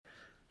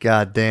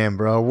God damn,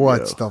 bro.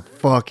 What the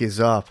fuck is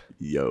up?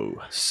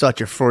 Yo. Such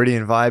a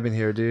Freudian vibe in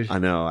here, dude. I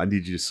know. I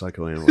need you to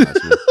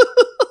psychoanalyze me.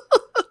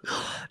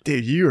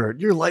 Dude,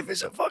 your life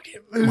is a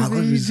fucking movie. My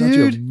life is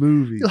dude. such a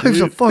movie. Your life's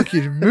a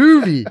fucking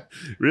movie.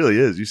 Really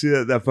is. You see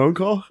that phone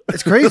call?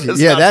 It's crazy. Let's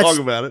Yeah, not talk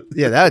about it.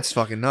 Yeah, that's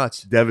fucking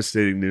nuts.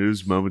 Devastating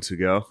news moments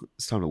ago.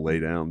 It's time to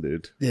lay down,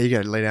 dude. Yeah, you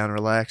gotta lay down and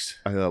relax.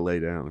 I gotta lay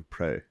down and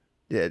pray.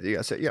 Yeah, you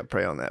gotta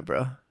pray on that,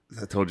 bro.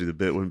 I told you the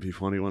bit wouldn't be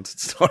funny once it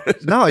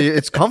started. No,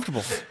 it's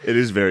comfortable. It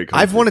is very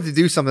comfortable. I've wanted to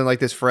do something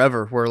like this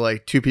forever, where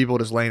like two people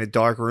just lay in a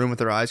dark room with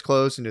their eyes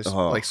closed and just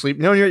like sleep.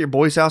 You know, when you're at your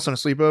boy's house on a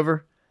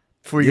sleepover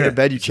before you go to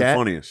bed, you it's chat. The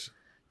funniest.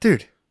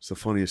 Dude. It's the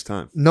funniest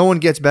time. No one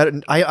gets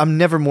better. I'm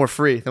never more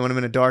free than when I'm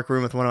in a dark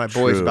room with one of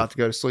my boys about to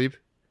go to sleep.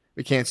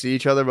 We can't see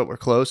each other, but we're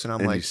close, and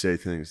I'm like, you say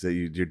things that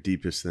your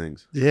deepest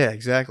things. Yeah,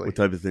 exactly. What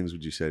type of things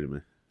would you say to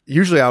me?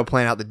 Usually, I would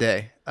plan out the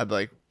day. I'd be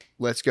like,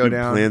 let's go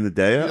down. Plan the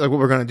day out? Like what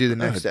we're gonna do the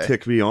next day.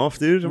 Tick me off,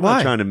 dude. I'm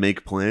not trying to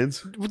make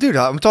plans. Well, dude,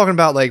 I'm talking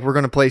about like we're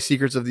gonna play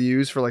Secrets of the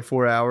Ooze for like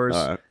 4 hours.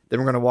 All right. Then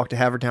we're gonna walk to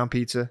Havertown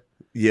Pizza.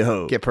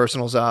 Yo, get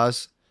personal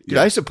Zaz. Dude,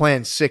 I used to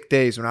plan sick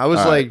days when I was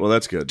well,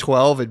 that's good.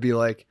 12. It'd be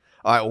like,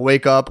 all right, we'll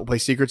wake up, we'll play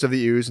Secrets of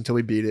the Ooze until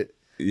we beat it.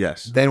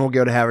 Yes. Then we'll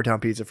go to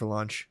Havertown Pizza for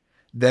lunch.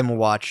 Then we'll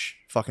watch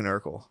fucking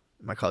Urkel.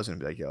 My cousin would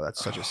be like, yo,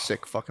 that's such a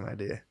sick fucking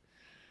idea.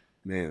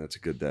 Man, that's a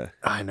good day.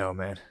 I know,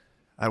 man.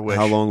 I wish.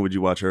 How long would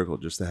you watch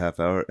Urkel? Just a half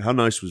hour? How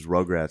nice was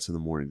Rugrats in the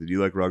morning? Did you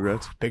like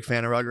Rugrats? Big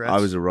fan of Rugrats. I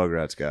was a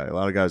Rugrats guy. A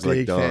lot of guys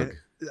like Doug.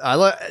 I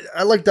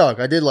like Doug.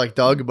 I did like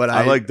Doug, but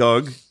I like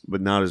Doug,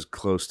 but not as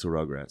close to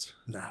Rugrats.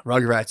 Nah,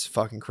 Rugrats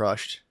fucking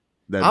crushed.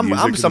 That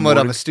I'm somewhat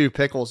of a Stu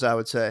Pickles, I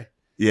would say.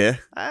 Yeah?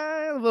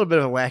 A little bit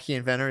of a wacky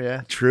inventor,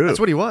 yeah. True. That's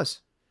what he was.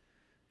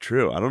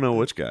 True. I don't know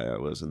which guy I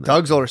was in that.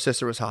 Doug's older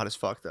sister was hot as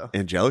fuck, though.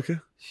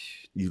 Angelica?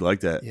 You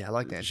like that? Yeah, I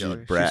liked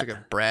Angelica. She was like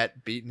a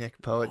brat, beatnik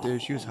poet,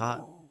 dude. She was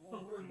hot.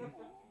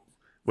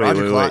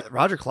 Wait.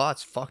 Roger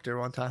Klotz fucked her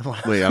one time.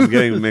 Wait, I'm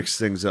getting mixed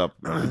things up.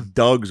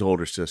 Doug's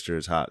older sister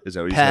is hot. Is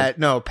that what you said?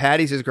 No,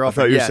 Patty's his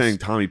girlfriend. I thought you were saying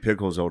Tommy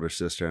Pickles' older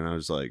sister, and I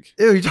was like,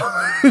 ew,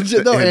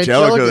 no,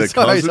 Angelica the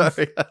cousin.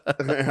 Sorry.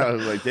 I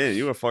was like, damn,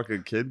 you a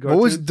fucking kid? Cartoon?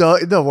 What was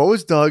Doug? No, what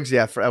was Doug's?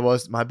 Yeah, I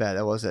was my bad.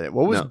 That wasn't it.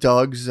 What was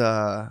Doug's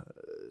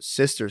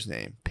sister's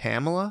name?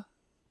 Pamela.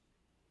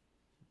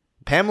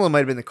 Pamela might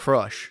have been the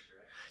crush.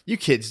 You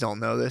kids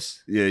don't know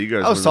this. Yeah, you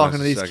guys. I was talking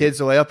to these kids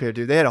the way up here,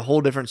 dude. They had a whole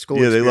different school.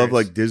 Yeah, experience. they love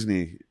like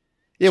Disney.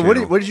 Yeah,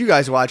 what did you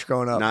guys watch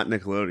growing up? Not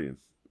Nickelodeon,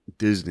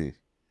 Disney.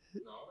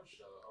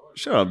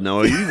 Shut up,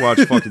 Noah. You watch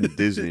fucking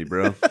Disney,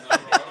 bro.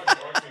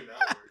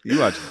 You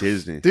watch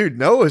Disney, dude.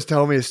 Noah's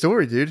telling me a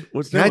story, dude.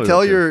 Can I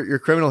tell your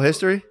criminal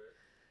history,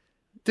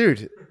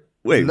 dude?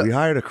 Wait, we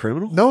hired a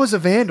criminal? Noah's a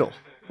vandal.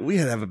 We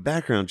had to have a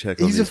background check.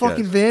 He's a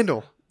fucking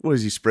vandal. What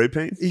is he spray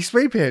paint? He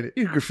spray painted.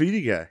 He's a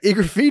graffiti guy. He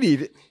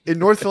graffitied in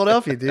North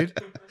Philadelphia, dude.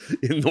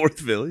 In North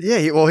Philly? Yeah.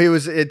 He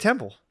was in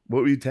Temple.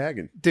 What were you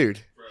tagging,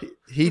 dude?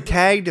 He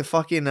tagged a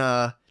fucking.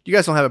 You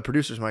guys don't have a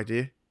producer's mic, do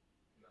you?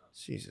 No.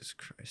 Jesus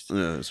Christ.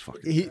 It's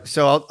fucking.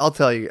 So I'll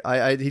tell you.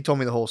 He told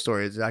me the whole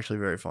story. It's actually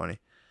very funny.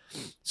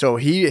 So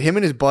him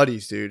and his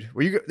buddies, dude.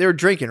 They were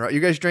drinking, right? You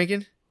guys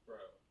drinking?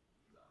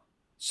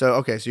 So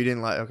okay, so you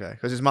didn't lie, okay?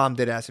 Because his mom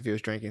did ask if he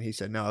was drinking. He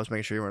said no. I was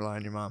making sure you weren't lying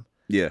to your mom.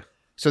 Yeah.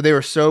 So they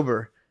were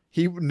sober.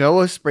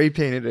 Noah spray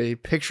painted a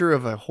picture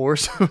of a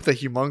horse with a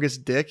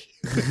humongous dick,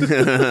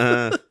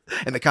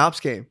 and the cops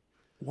came.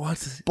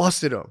 What?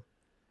 Busted him,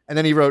 and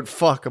then he wrote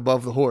 "fuck"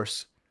 above the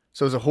horse.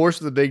 So it was a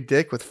horse with a big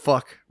dick with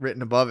 "fuck"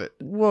 written above it.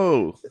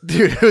 Whoa,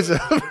 dude! It was a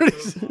pretty.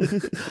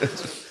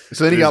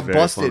 So then he got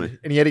busted, funny.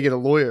 And he had to get a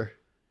lawyer,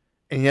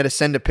 and he had to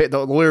send a pic.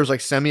 The lawyer was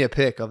like, "Send me a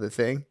pic of the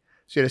thing."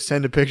 So he had to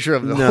send a picture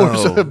of the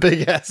horse with a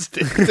big ass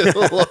dick to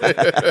the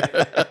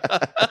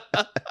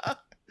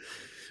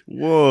lawyer.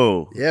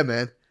 Whoa! Yeah,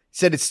 man. He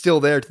said it's still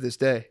there to this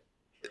day.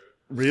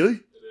 Really? It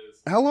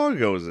is. How long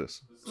ago was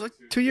this? It was like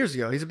 2 years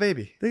ago. He's a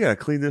baby. They gotta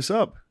clean this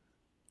up.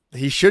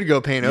 He should go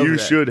paint over. You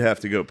should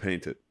have to go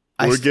paint it,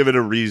 or give it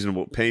a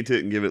reasonable paint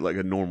it and give it like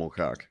a normal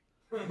cock.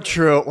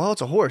 True. Well,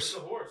 it's a horse.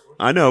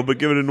 I know, but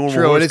give it a normal.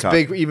 True, horse and it's cock.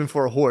 big even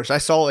for a horse. I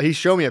saw. He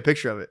showed me a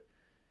picture of it.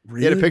 Really?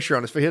 He had a picture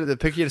on his. He had the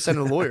picture. He had to send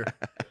to the lawyer.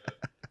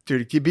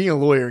 Dude, being a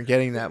lawyer and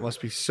getting that must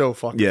be so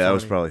fucking. Yeah, funny. that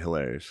was probably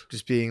hilarious.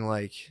 Just being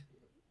like,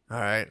 all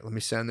right, let me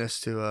send this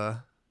to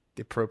the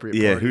appropriate.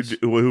 Yeah, parties.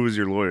 who was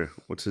your lawyer?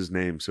 What's his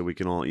name? So we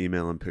can all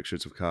email him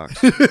pictures of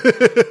cocks.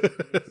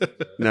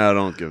 No,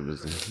 don't give him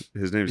his name.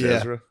 His name's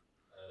Ezra.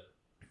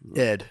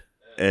 Ed.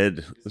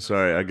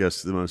 Sorry, I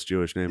guess the most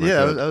Jewish name.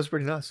 Yeah, that was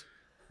pretty nuts.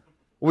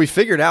 Well, we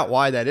figured out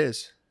why that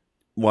is.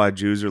 Why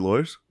Jews are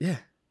lawyers? Yeah.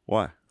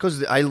 Why?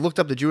 Because I looked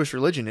up the Jewish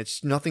religion.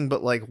 It's nothing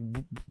but like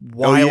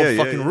wild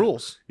fucking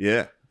rules.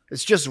 Yeah.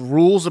 It's just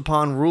rules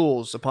upon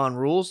rules upon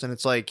rules, and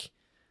it's like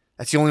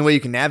that's the only way you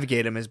can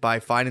navigate them is by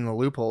finding the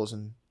loopholes,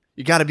 and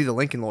you got to be the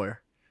Lincoln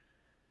lawyer.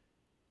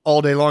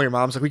 All day long, your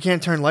mom's like, we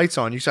can't turn lights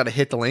on. You just got to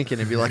hit the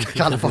Lincoln and be like, I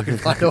got to fucking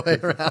find a way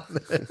around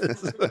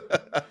this.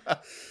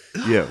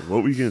 Yeah,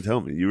 what were you going to tell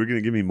me? You were going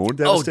to give me more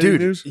devastating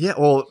news? Yeah,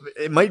 well,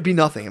 it might be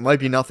nothing. It might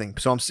be nothing.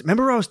 So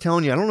remember I was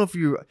telling you, I don't know if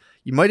you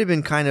might have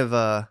been kind of,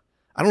 I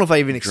I don't know if I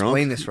even Drunk?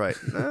 explained this right.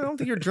 No, I don't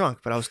think you're drunk,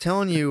 but I was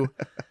telling you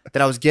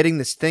that I was getting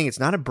this thing. It's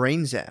not a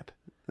brain zap,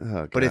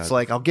 Oh, but it's God.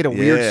 like I'll get a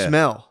weird Yeah.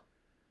 smell,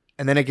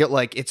 and then I get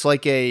like it's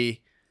like a.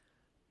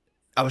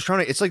 I was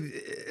trying to. It's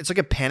like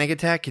a panic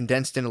attack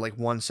condensed into like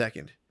 1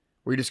 second,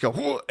 where you just go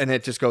 "Whoa," and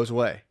it just goes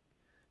away.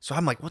 So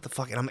I'm like, what the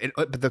fuck? And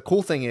but the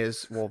cool thing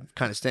is, well,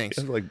 kind of stinks.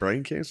 You have like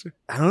brain cancer?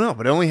 I don't know,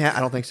 but it only I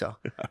don't think so.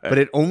 But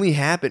it only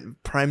happened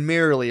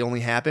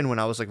when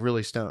I was like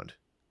really stoned.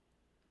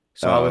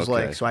 So I was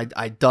okay. like, so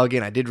I dug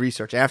in. I did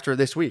research after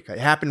this week. It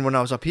happened when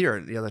I was up here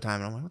the other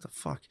time, and I'm like, what the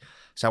fuck?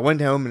 So I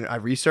went home and I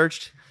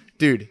researched,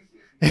 dude.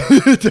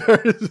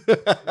 I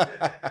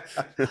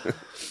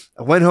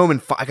went home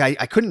and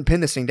I couldn't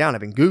pin this thing down.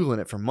 I've been Googling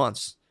it for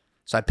months.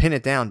 So I pinned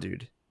it down,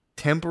 dude.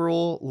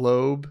 Temporal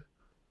lobe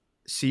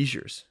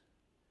seizures.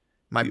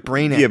 My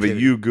brain Yeah, activity.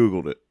 but you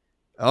Googled it.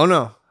 Oh,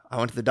 no. I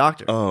went to the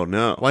doctor. Oh,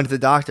 no. Went to the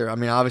doctor. I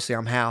mean, obviously,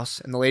 I'm house.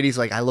 And the lady's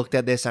like, I looked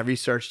at this. I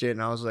researched it.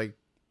 And I was like,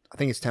 I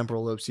think it's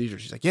temporal lobe seizure.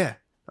 She's like, yeah.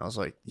 I was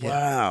like, yeah.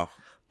 Wow.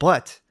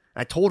 But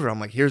I told her, I'm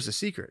like, here's the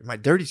secret. My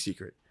dirty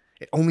secret.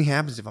 It only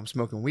happens if I'm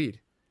smoking weed.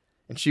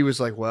 And she was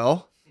like,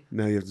 well,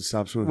 Now you have to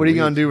stop smoking. what are you weed.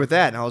 going to do with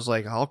that? And I was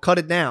like, I'll cut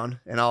it down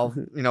and I'll,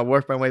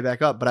 work my way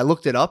back up. But I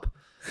looked it up.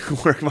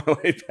 Work my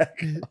way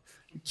back.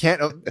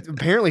 Can't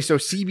apparently. So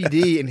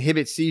CBD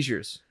inhibits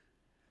seizures,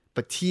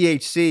 but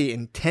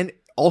THC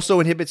also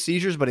inhibits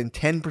seizures, but in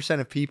 10%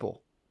 of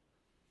people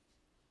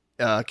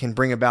can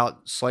bring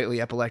about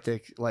slightly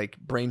epileptic like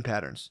brain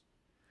patterns.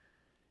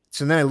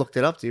 So then I looked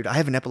it up, dude. I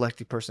have an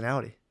epileptic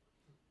personality.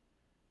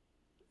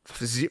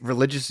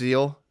 Religious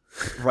zeal,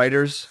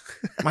 writers.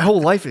 My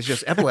whole life is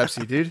just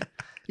epilepsy, dude.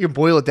 You can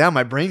boil it down.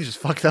 My brain's just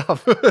fucked up.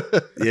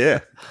 Yeah.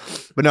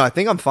 But no, I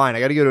think I'm fine. I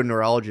got to go to a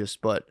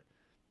neurologist, but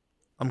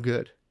I'm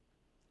good.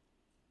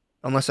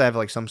 Unless I have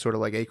like some sort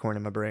of like acorn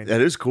in my brain.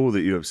 That is cool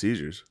that you have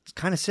seizures. It's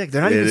kind of sick.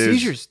 They're not It even is.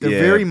 seizures. They're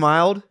Yeah. very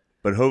mild,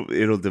 But hope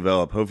it'll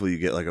develop. Hopefully you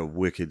get like a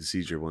wicked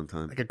seizure one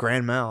time. like a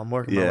grand mal. I'm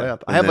working my Yeah, way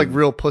up. I and have like then-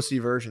 real pussy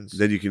versions.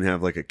 Then you can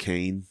have like a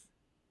cane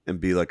and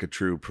be like a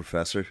true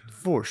professor.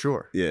 For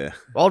sure. Yeah.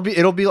 I'll be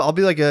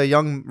like a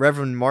young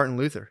Reverend Martin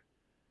Luther.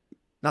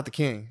 Not the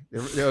king,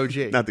 the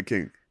OG. Not the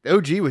king. The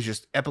OG was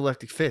just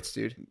epileptic fits,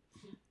 dude.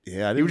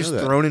 Yeah, I He didn't was know just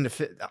that. thrown into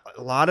fit.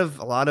 A lot of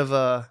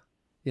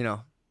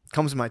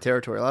comes in my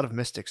territory. A lot of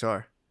mystics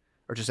are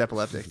just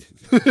epileptic.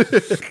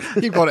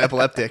 Keep calling it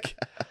epileptic.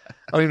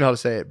 I don't even know how to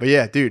say it, but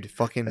yeah, dude,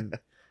 fucking.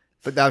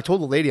 But I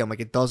told the lady, I'm like,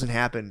 it doesn't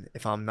happen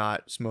if I'm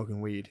not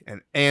smoking weed,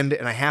 and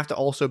I have to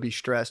also be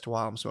stressed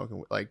while I'm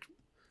smoking, like,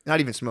 not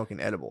even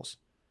smoking edibles.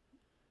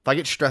 If I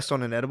get stressed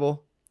on an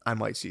edible, I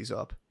might seize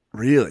up.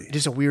 Really?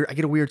 I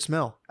get a weird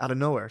smell out of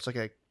nowhere. It's like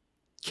a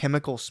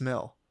chemical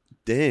smell,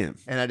 Damn.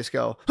 and I just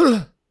go,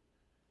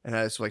 and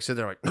I just like sit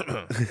there like.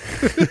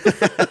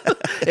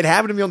 It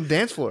happened to me on the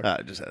dance floor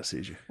I just had a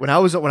seizure. when I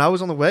was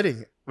on the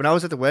wedding. When I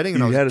was at the wedding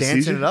and You I had a was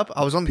dancing seizure? it up,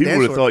 I was on the People dance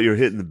would have floor. thought you were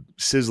hitting the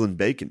sizzling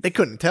bacon. They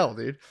couldn't tell,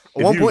 dude. At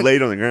If one you point,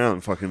 laid on the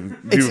ground, fucking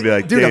people would be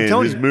like, dude, I'm damn,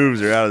 telling his you.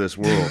 moves are out of this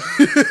world.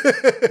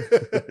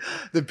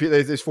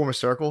 they just form a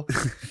circle.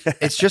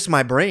 It's just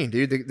my brain,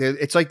 dude.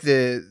 It's like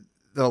the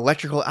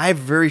electrical. I have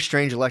very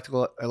strange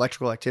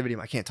electrical activity.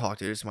 I can't talk,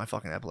 dude. It's my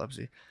fucking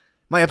epilepsy.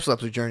 My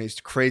epilepsy journey is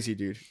crazy,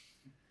 dude.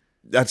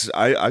 I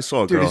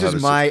saw a Dude, girl this have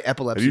is a my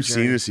epilepsy. Have you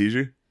journey. seen a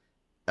seizure?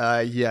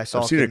 Yeah, I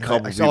saw. I've seen a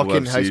couple I saw a people kid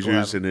in have high school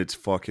have seizures, them. and it's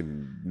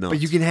fucking nuts.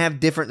 But you can have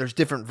there's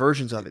different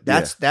versions of it.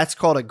 That's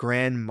called a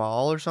grand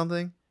mal or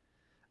something.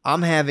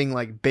 I'm having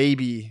like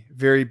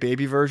very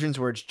baby versions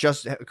where it's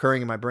just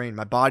occurring in my brain.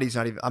 My body's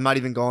I'm not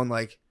even going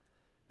like,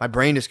 my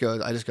brain just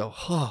goes, I just go,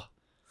 huh.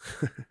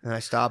 And I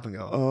stop and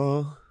go,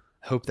 Oh,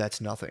 I hope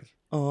that's nothing.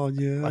 oh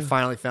yeah. I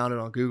finally found it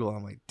on Google.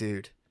 I'm like,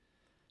 dude.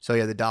 So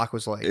yeah, the doc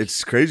was like,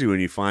 It's crazy when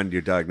you find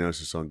your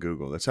diagnosis on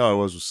Google. That's how I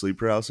was with sleep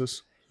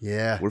paralysis.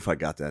 yeah. What if I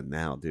got that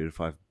now, dude? If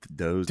I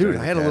dozed, Dude, during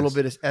I the had a little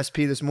cast? bit of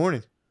SP this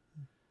morning.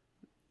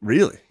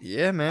 Really?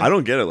 Yeah, man. I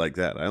don't get it like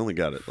that. I only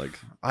got it like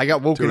I got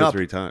 2 woken or up.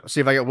 3 times. See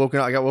if I got woken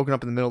up. I got woken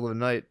up in the middle of the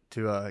night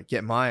to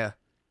get Maya.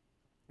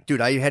 Dude,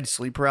 I had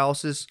sleep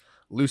paralysis,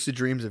 lucid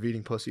dreams of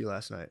eating pussy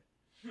last night.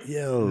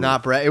 Yo,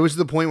 Not Brett. It was to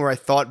the point where I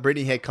thought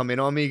Brittany had come in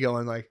on me,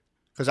 going like,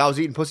 because I was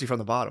eating pussy from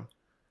the bottom.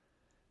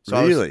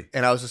 Really?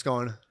 I was just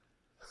going.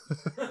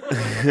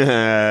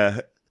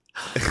 you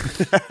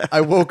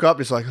I woke up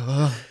just like,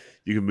 ugh.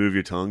 can move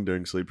your tongue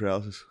during sleep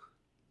paralysis.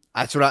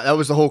 That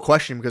was the whole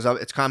question because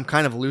I'm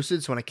kind of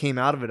lucid. So when I came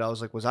out of it, I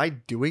was like, was I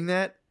doing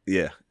that?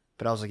 Yeah,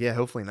 But I was like, yeah,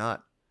 hopefully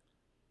not.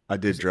 I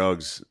did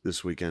drugs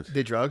this weekend.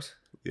 Did drugs?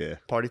 Yeah,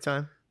 Party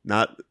time?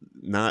 not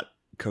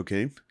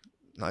cocaine.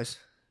 Nice.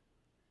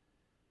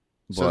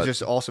 So But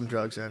just awesome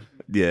drugs then.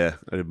 yeah,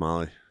 I did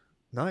Molly.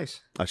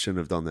 Nice. I shouldn't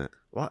have done that.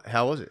 What?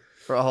 How was it?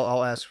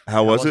 I'll ask.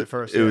 How was it?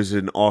 first? It Yeah. was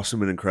an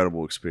awesome and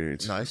incredible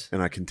experience. Nice.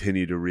 And I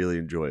continue to really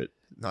enjoy it.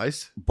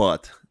 Nice.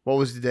 But What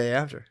was the day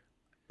after?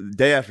 the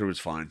day after was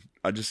fine.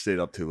 I just stayed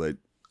up too late.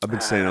 I've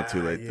been staying up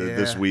too late.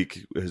 This yeah.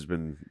 week has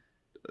been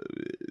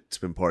it's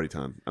been party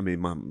time. I mean,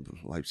 my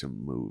life's a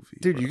movie.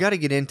 Dude, bro. you got to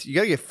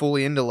get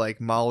fully into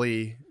like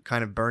Molly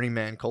kind of Burning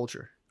Man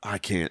culture. I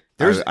can't.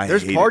 There's I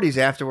there's hate parties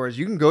afterwards.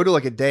 You can go to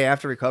like a day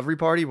after recovery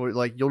party where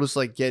like you'll just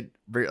like get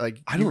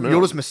like I don't know.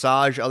 You'll just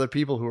massage other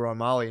people who are on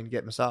Molly and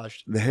get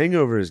massaged. The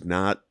hangover is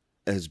not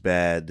as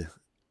bad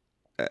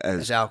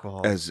As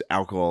alcohol. as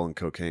alcohol and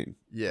cocaine.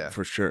 Yeah.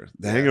 For sure.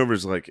 The Yeah. hangover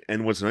is like,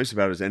 and what's nice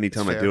about it is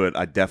anytime I It's do fair. it,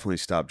 I definitely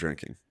stop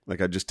drinking. Like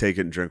I just take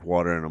it and drink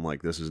water and I'm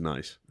like, this is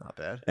nice. Not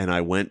bad. And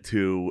I went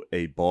to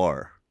a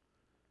bar.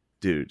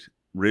 Dude,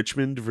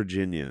 Richmond,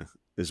 Virginia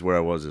is where I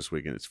was this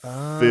weekend. It's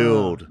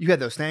filled You had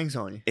those things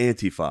on you.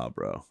 Antifa,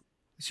 bro.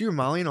 So you were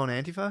Mollying on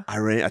Antifa?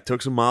 I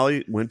took some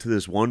Molly, went to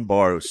this one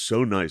bar. It was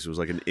so nice. It was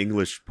like an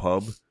English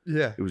pub.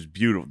 Yeah. It was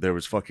beautiful. There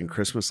was fucking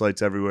Christmas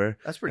lights everywhere.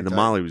 That's pretty And the tight.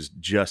 Molly was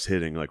just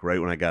hitting, like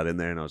right when I got in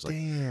there, and I was like,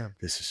 Damn.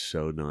 this is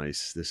so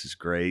nice. This is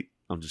great.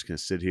 I'm just gonna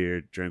sit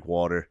here, drink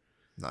water.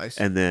 Nice.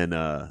 And then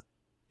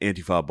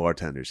Antifa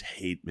bartenders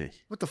hate me.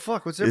 What the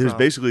fuck? What's their It was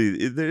problem? basically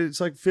it's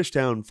like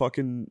Fishtown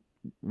fucking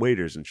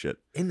waiters and shit.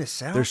 In the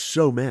South? They're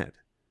so mad.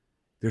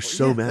 They're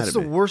so Yeah, mad That's at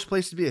the me. worst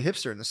place to be a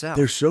hipster in the South.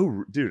 They're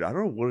so dude. I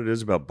don't know what it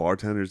is about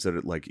bartenders that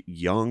are like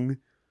young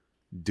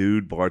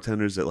dude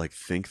bartenders that like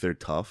think they're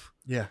tough.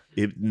 Yeah.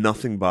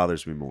 Nothing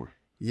bothers me more.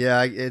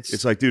 Yeah,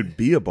 It's like, dude,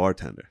 be a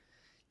bartender.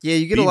 yeah,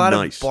 you get be a lot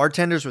nice. of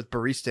bartenders with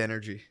barista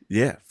energy.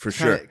 Yeah, for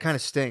Kinda, sure. Kind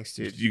of stinks,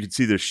 dude. You could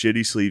see their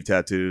shitty sleeve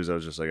tattoos. I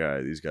was just like, all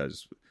right, these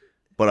guys.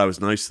 But I was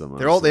nice to them.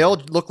 They all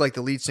look like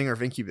the lead singer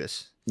of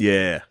Incubus,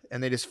 Yeah.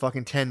 and they just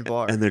fucking tend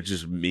bar. And they're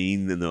just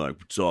mean, and they're like,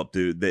 "What's up,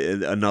 dude?"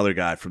 Another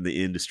guy from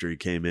the industry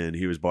came in.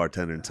 He was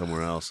bartending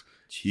somewhere else.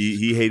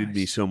 He hated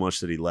me so much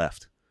that he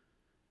left.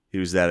 He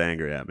was that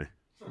angry at me.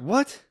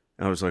 What?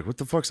 And I was like, "What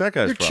the fuck's that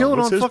guy's You're problem? chilling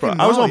What's on his fucking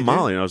problem?" I was on Molly, dude.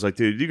 Molly, and I was like,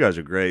 "Dude, you guys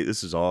are great.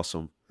 This is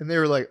awesome." And they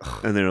were like,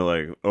 "Ugh." And they were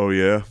like, "Oh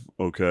yeah,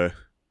 okay."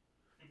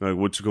 Like,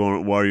 what's going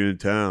on? Why are you in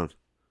town?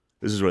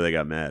 This is where they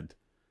got mad.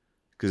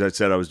 Because I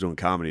said I was doing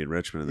comedy in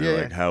Richmond, and they're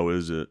Yeah, like, "How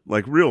is it?"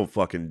 Like, real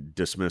fucking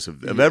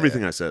dismissive of Yeah.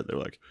 everything I said. They're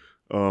like,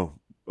 "Oh,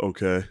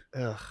 okay."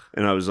 Ugh.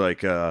 And I was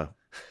like,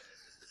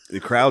 the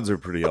crowds are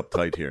pretty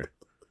uptight here.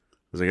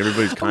 I was like,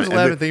 everybody's I was kind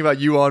laughing of. thinking about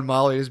you on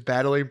Molly as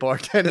battling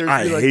bartenders.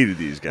 I Be like, hated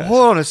these guys.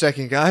 hold on a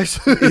second, guys.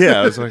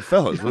 Yeah, I was like,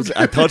 fellas,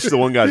 I touched the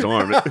one guy's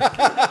arm,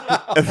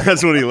 and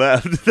that's when he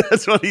left.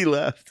 That's when he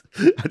left.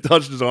 I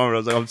touched his arm, and I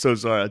was like, I'm so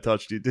sorry, I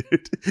touched you,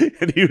 dude.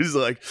 And he was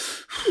like,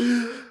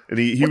 and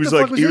he What was the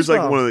like, fuck was he his was like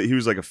problem? one of the, he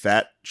was like a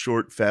fat,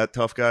 short, fat,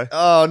 tough guy.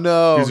 Oh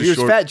no, He was a he was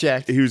short- fat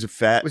jacked. He was a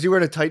fat. Was he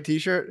wearing a tight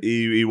T-shirt?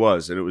 He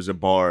was, and it was a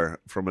bar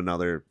from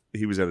another.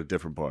 He was at a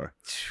different bar.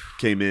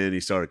 Came in,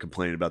 he started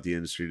complaining about the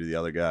industry to the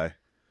other guy,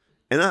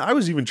 and I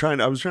was even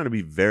trying. I was trying to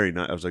be very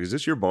nice. I was like, "Is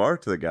this your bar?"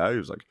 To the guy, he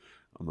was like,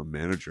 "I'm a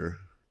manager."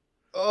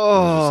 I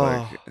Oh,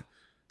 was just like,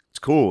 "It's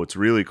cool. It's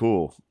really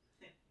cool.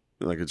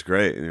 Like it's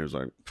great." And he was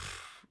like,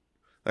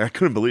 I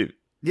couldn't believe it.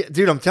 yeah,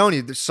 dude, I'm telling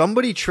you,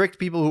 somebody tricked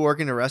people who work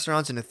into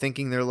restaurants into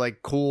thinking they're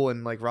like cool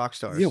and like rock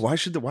stars. Yeah,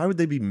 why would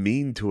they be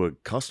mean to a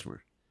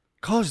customer?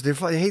 Cause they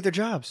hate their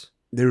jobs.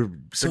 They're They're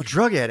such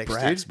drug addicts,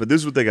 brats. dude. But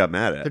this is what they got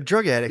mad They're at.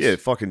 drug addicts. Yeah,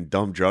 fucking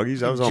dumb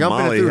druggies. I was on Jumping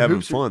Molly through having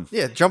hoops for- fun.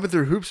 yeah, jumping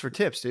through hoops for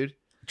tips, dude.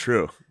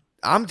 True.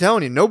 I'm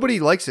telling you, nobody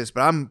likes this,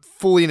 but I'm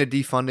fully into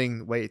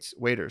defunding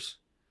waiters.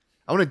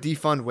 I want to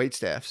defund wait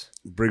staffs,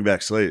 Bring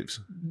back slaves.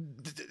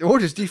 or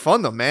just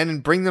defund them, man,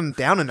 and bring them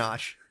down a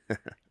notch. You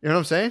know what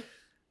I'm saying?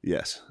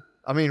 Yes.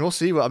 I mean, we'll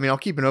see. I mean, I'll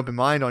keep an open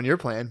mind on your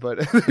plan, but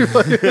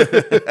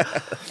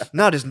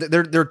no, just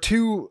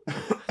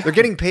they're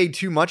getting paid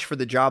too much for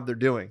the job they're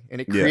doing,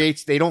 and it Yeah.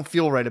 creates they don't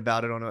feel right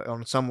about it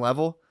on some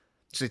level,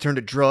 so they turn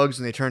to drugs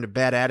and they turn to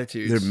bad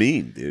attitudes. They're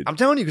mean, dude. I'm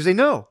telling you because they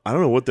know. I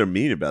don't know what they're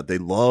mean about. They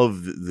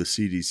love the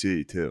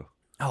CDC too.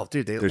 Oh,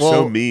 dude, They're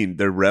so mean.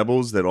 They're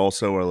rebels that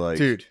also are like,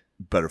 dude.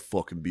 better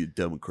fucking be a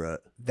Democrat.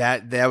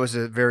 That was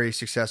a very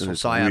successful And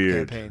it's PSYOP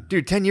weird. campaign.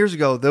 Dude, 10 years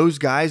ago, those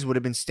guys would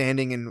have been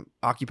standing and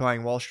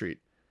occupying Wall Street.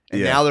 And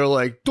Yeah. now they're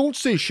like, don't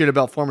say shit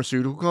about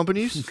pharmaceutical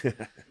companies.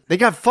 They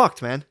got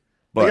fucked, man.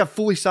 But They got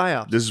fully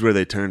PSYOP. this is where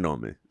they turned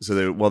on me. So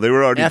they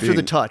were already After the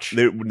being- touch.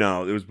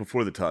 No, it was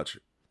before the touch.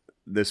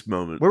 This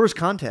moment, Where was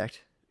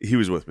Contact? he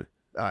was with me.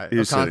 All right. He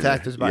was sitting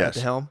Contact there. was by at Yes.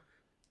 the helm.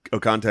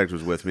 Contact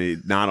was with me,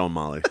 not on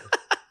Molly.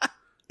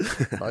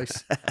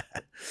 Nice.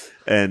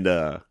 And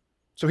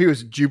So he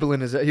was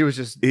jubilant he was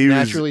just He was-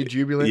 naturally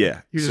jubilant.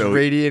 yeah. He was So- just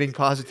radiating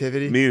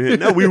positivity. me and him,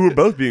 no, we were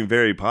both being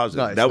very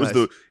positive. Nice, That was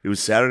nice. it was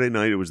Saturday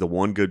night. It was the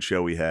one good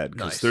show we had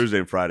because Nice. Thursday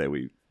and Friday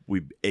we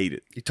ate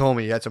it. You told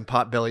me you had some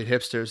pot-bellied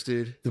hipsters,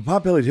 dude. The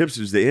pot-bellied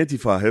hipsters, the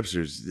Antifa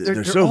hipsters, they're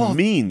They're so all-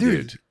 mean,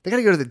 dude. They got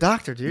to go to the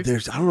doctor, dude. I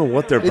don't know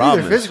what their They do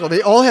problem their is. physical.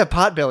 They all have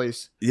pot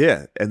bellies.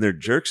 Yeah, and they're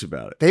jerks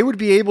about it. They would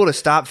be able to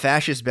stop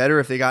fascists better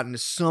if they got into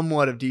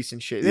somewhat of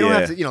decent shape. They don't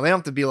have Yeah. to, they don't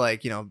have to be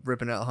like,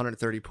 ripping out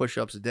 130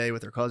 push-ups a day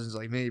with their cousins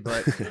like me,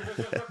 but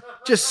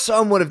just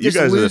somewhat of You just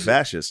guys are the lose.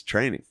 fascists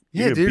training.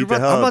 Yeah, You're gonna dude, beat the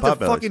I'm hell out of about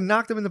to potbellies. fucking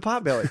knock them in the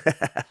pot belly.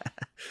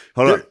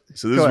 Hold on. Dude,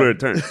 So this go is where ahead. it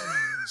turned.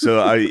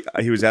 So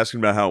he was asking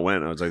about how it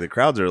went. I was like, the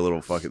crowds are a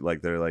little fucking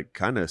like they're like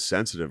kind of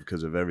sensitive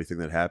because of everything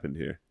that happened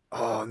here.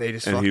 Oh, and they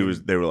just And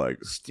fucking they were like,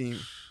 steam.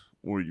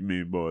 "What do you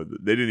mean, boy?"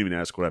 They didn't even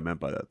ask what I meant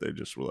by that. They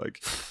just were like,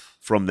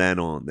 from then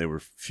on, they were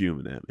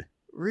fuming at me.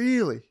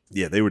 Really?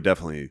 Yeah, they were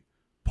definitely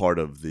part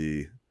of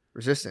the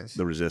Resistance.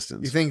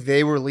 resistance. You think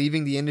they were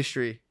leaving the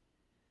industry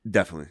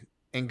Definitely.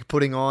 and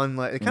putting on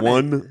like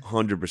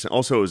 100%.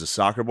 Also, it was a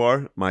soccer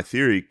bar. My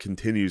theory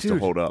continues to Dude,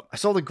 hold up. I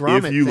saw the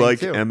Gromit If you thing like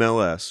too.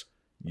 MLS,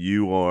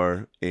 you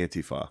are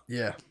Antifa.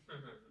 Yeah,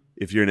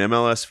 If you're an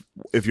MLS,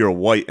 if you're a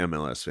white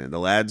MLS fan, the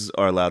lads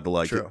are allowed to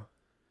like it. true.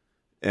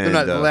 And,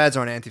 The lads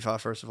aren't Antifa,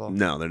 first of all.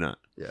 no, they're not.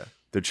 Yeah.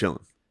 They're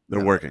chilling. They're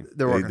No, working.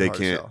 they're working They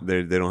hard as can't. hell.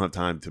 They don't have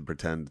time to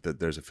pretend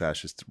that there's a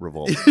fascist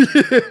revolt.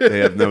 They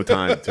have no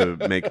time to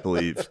make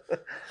believe.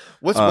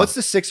 What's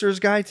the Sixers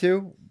guy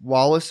too?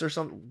 Wallace or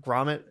something?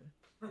 Gromit?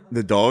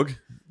 The dog,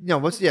 No,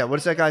 what's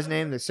that guy's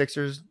name? The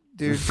Sixers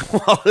dude.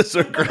 Wallace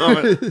or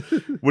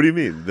Gromit. What do you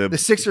mean? The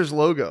Sixers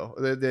logo,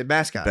 the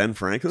mascot. Ben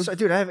Franklin. So,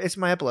 dude, it's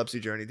my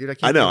epilepsy journey, dude. I I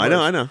can't. know. get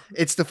words. I know.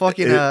 It's the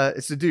fucking.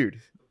 It's the dude.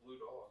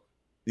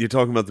 You're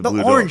talking about the The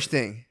blue orange dog.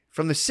 thing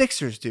from the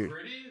Sixers, dude.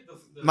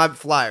 My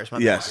Flyers. My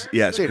Yes, bad.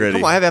 yes, Dude, Gritty.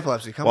 come on, I have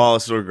epilepsy. Come on.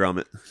 Wallace or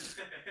Gromit.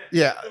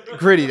 Yeah,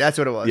 Gritty. That's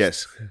what it was.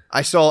 Yes,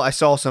 I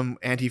saw some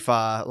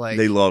Antifa like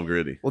they love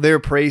Gritty. Well, they were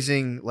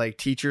praising like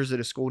teachers at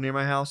a school near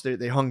my house.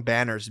 They hung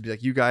banners to be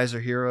like, "You guys are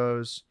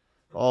heroes,"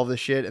 all this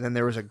shit. And then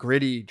there was a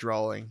Gritty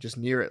drawing just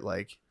near it,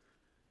 like,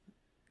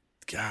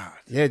 God.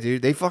 yeah,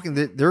 dude. They're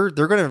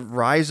gonna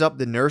rise up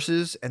the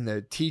nurses and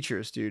the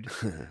teachers, dude.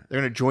 They're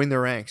gonna join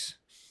their ranks.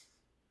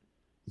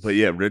 But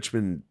yeah,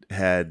 Richmond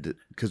had,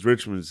 because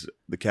Richmond's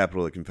the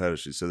capital of the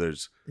Confederacy, so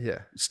there's Yeah,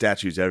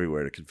 statues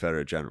everywhere to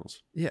Confederate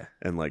generals yeah.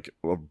 and like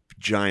a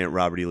giant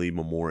Robert E. Lee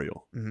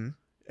memorial Mm-hmm.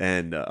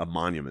 and a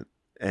monument.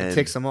 And It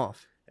ticks them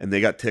off. and they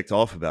got ticked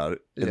off about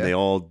it, and Yeah. they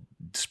all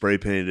spray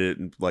painted it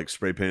and like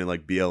spray painted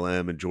like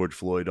BLM and George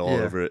Floyd all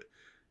Yeah. over it.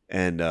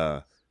 And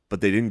but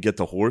they didn't get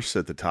the horse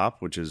at the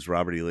top, which is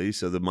Robert E. Lee.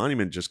 So the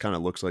monument just kind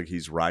of looks like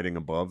he's riding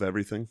above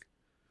everything.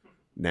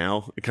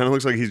 Now it kind of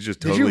looks like he's just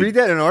Did totally. you read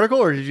that in an article,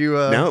 or did you?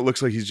 Now it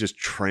looks like he's just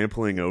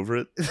trampling over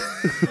it,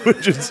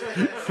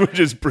 which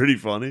is pretty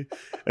funny.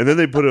 And then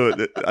they put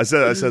I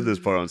said this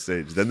part on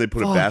stage. Then they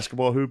put a Fuck.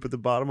 basketball hoop at the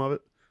bottom of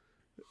it,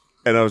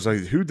 and I was like,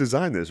 "Who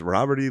designed this?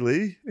 Robert E.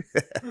 Lee?"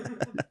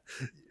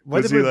 Why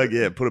Was they he put- like,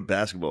 yeah, put a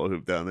basketball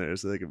hoop down there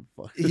so they can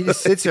fuck. He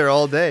just sits there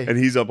all day. And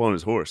he's up on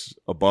his horse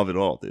above it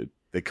all, dude.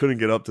 They couldn't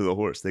get up to the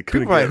horse. They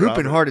couldn't People probably get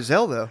hooping Robert. hard as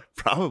hell, though.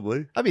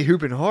 Probably. I'd be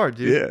hooping hard,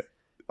 dude. Yeah.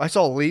 If I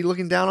saw Lee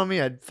looking down on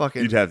me, I'd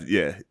fucking You'd have,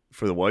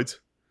 for the whites.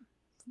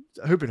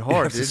 hooping You'd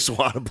hard, have to dude.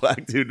 swat a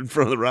black dude in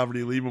front of the Robert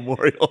E. Lee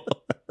Memorial.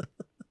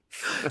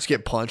 Just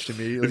get punched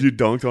immediately. If you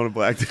dunked on a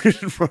black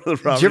dude in front of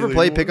the Robert Did you ever E. Lee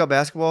play Memorial. pickup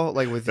basketball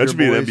like with That your should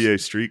be an boys? NBA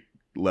street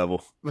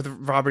level. With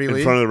Robert E. In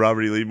Lee? front of the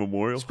Robert E. Lee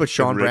Memorial. Just put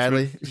Sean in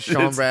Richmond. Bradley.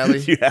 Sean Bradley.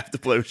 You have to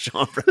play with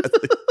Sean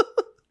Bradley.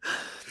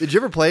 Did you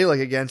ever play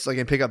like against like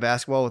in pickup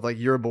basketball with like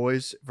your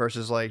boys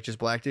versus like just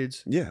black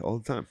dudes? Yeah, all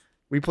the time.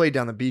 We played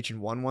down the beach and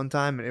won one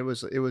time, and it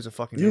was a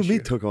fucking You and me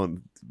issue. took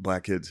on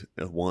black kids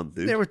at one,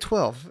 dude. They were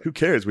 12. Who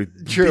cares? We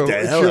True, beat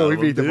the hell true. out We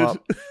of beat them dude.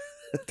 up.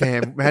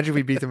 Damn, imagine if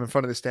we beat them in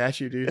front of the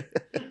statue, dude.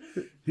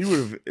 He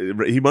would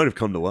have. He might have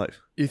come to life.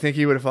 You think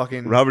he would have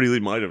fucking? Robert E. Lee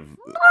might have.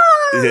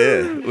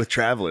 Yeah, with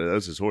Traveler, that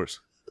was his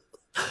horse.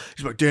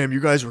 He's like, damn, you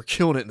guys were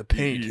killing it in the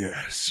paint.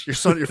 Yes, Your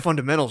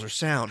fundamentals are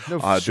sound. No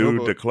I do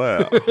showboat.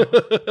 declare.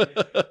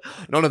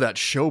 None of that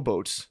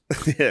showboats.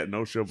 Yeah,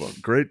 no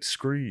showboat. Great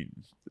screen.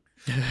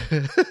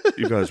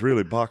 You guys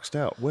really boxed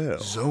out well.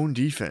 Zone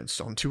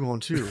defense on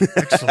 2-on-2.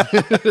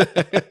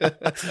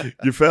 Excellent.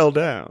 You fell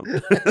down.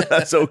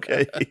 That's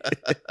okay.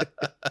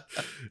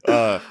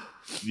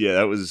 Yeah,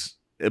 that was.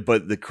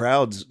 But the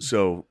crowds.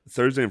 So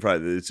Thursday and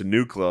Friday, it's a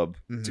new club.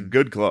 It's a Mhm.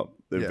 good club.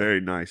 They're Yeah.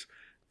 very nice.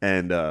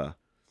 And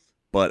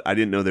but I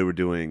didn't know they were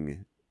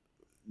doing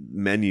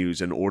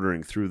menus and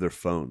ordering through their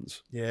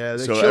phones. Yeah, the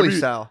So chili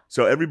style.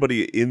 So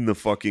everybody in the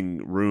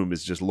fucking room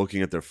is just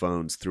looking at their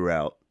phones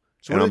throughout.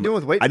 So what are they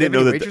doing with I didn't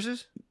know that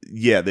waitresses?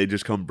 Yeah, they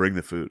just come bring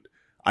the food.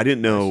 I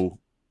didn't know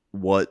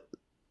what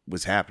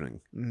was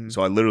happening. Mhm.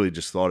 So I literally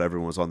just thought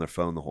everyone was on their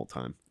phone the whole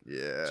time.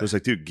 Yeah. So it's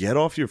like, dude, get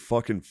off your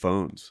fucking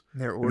phones.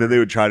 They're And then ordering. they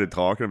would try to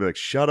talk, and I'd be like,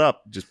 "Shut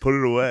up! Just put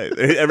it away."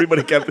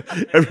 Everybody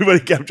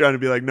kept trying to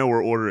be like, "No,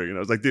 we're ordering," and I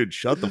was like, "Dude,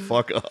 shut the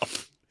fuck up."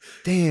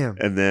 Damn.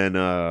 And then,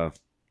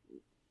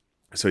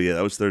 so yeah,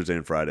 that was Thursday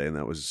and Friday, and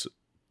that was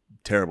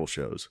terrible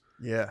shows.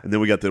 Yeah. And then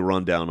we got the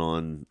rundown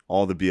on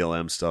all the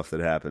BLM stuff that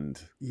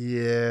happened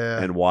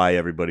Yeah. and why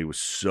everybody was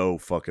so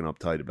fucking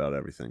uptight about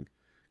everything.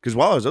 Because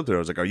while I was up there, I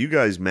was like, "Are you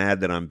guys mad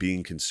that I'm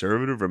being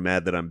conservative or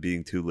mad that I'm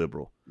being too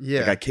liberal?"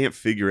 Yeah. Like I can't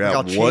figure Like,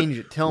 out I'll what change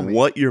it. Tell me.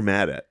 what you're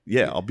mad at.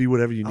 Yeah, I'll be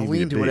whatever you need I'll me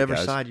lean to to be, whatever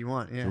guys. side you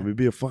want. Yeah. Want me to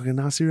be a fucking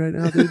Nazi right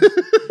now, dude?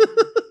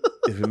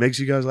 If it makes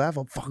you guys laugh,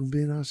 I'll fucking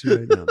be a Nazi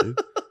right now, dude.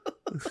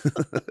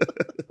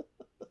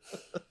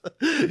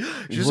 You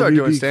should What start do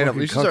you doing be, stand up.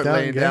 fucking You should start cucked out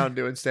laying and gay? down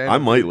doing stand up. I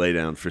might lay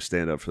down for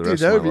stand up for the Dude,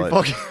 rest that of would my be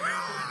life. fucking.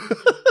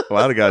 A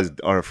lot of guys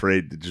are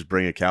afraid to just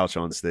bring a couch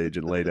on stage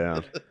and lay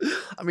down.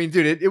 I mean,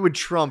 dude, it would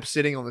trump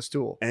sitting on the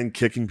stool. And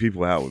kicking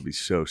people out would be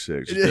so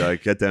sick. Just be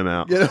like, get them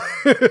out. You know?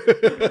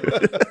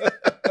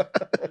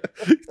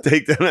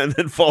 Take them and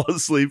then fall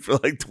asleep for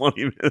like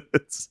 20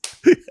 minutes.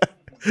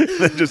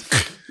 Just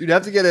You'd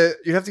have to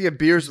get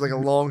beers with like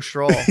a long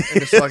straw. And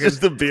just fucking,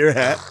 just the beer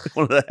hat,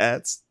 one of the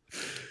hats.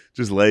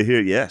 Just lay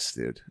here. Yes,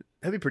 dude.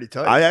 that'd be pretty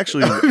tight. I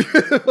actually,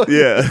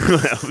 yeah.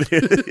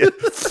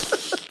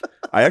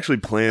 I actually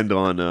planned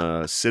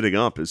on sitting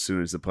up as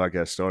soon as the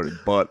podcast started,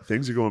 but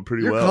things are going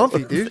pretty You're well.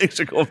 comfy, dude. Things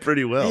are going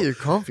pretty well. Hey, you're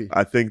comfy.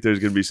 I think there's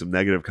going to be some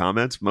negative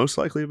comments, most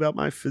likely about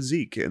my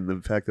physique and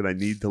the fact that I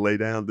need to lay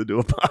down to do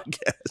a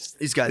podcast.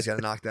 These guys got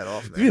to knock that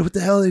off, man. Yeah, what the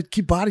hell they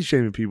keep body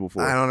shaming people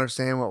for? I don't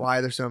understand why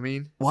they're so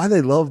mean. Why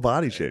they love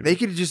body shaming? They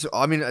could just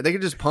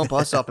pump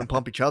us up and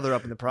pump each other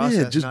up in the process.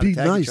 Yeah, just not be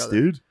attack each nice, other.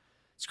 dude.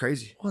 It's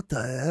crazy. What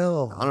the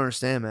hell? I don't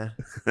understand, man.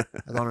 I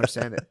don't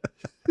understand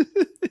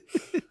it.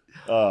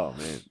 Oh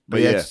man,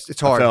 But yeah,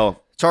 it's hard.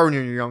 It's hard when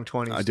you're in your young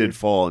 20s. I did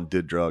fall and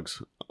did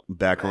drugs. I'm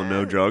back on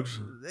no drugs.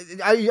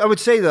 I would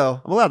say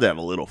though, I'm allowed to have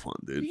a little fun,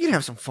 dude. you can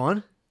have some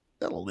fun.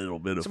 Got a little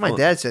bit of That's fun. what my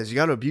dad says. You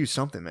got to abuse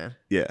something, man.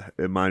 Yeah,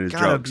 and mine is Got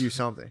to drugs. abuse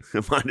something.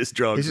 Mine is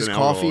drugs. It's just and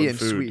alcohol coffee and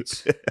food.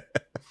 sweets.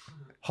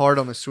 Hard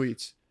on the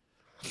sweets.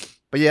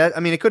 But yeah, I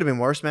mean, it could have been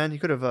worse, man. You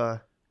could have.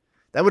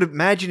 That would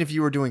imagine if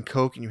you were doing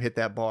coke and you hit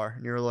that bar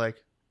and you were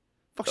like,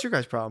 "Fuck's your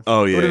guys' problem?"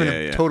 Oh It yeah, would have yeah,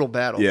 been a yeah. total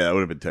battle. Yeah, it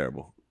would have been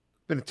terrible.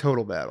 Been a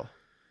total battle.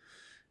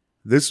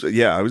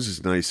 I was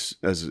as nice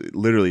as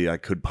literally I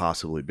could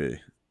possibly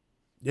be.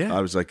 Yeah. I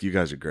was like, "You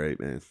guys are great,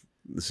 man.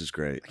 This is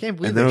great." I can't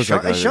believe And then I was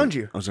like, they shunned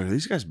you. I was like, "Are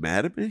these guys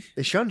mad at me?"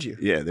 They shunned you.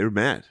 Yeah, they were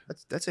mad.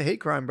 That's a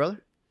hate crime,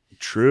 brother.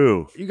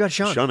 True. You got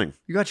shunned. Shunning.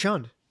 You got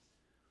shunned.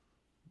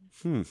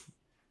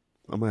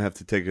 I might have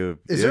to take a.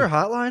 Is there a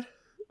hotline?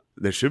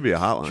 There should be a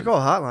You hotline should call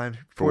a hotline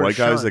for white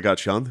guys shunned. that got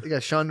shunned. They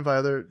got shunned by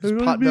other Hey,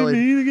 pot don't be belly.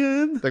 mean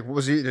again. Like, what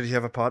was he? Did he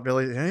have a pot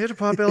belly? Yeah, he had a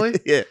pot belly.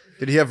 Yeah,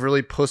 Did he have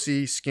really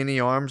pussy, skinny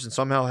arms, and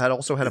somehow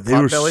also had a they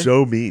pot were belly?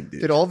 so mean,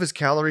 dude. Did all of his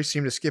calories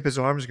seem to skip his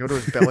arms and go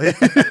to his belly?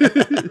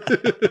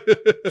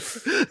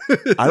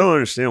 I don't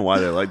understand why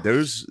they're like.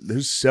 There's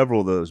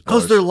several of those.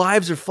 Because Bars. their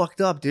lives are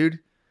fucked up, dude.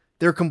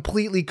 They're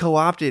completely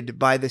co-opted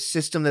by the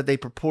system that they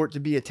purport to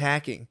be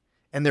attacking,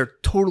 and they're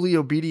totally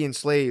obedient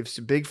slaves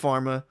to big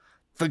pharma,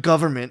 the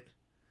government.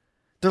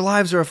 Their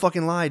lives are a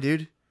fucking lie,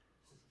 dude.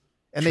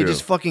 And they True.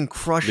 just fucking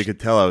crushed. They could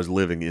tell I was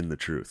living in the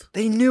truth.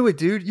 They knew it,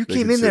 dude. You They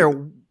came could in see there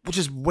it.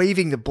 just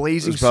waving the It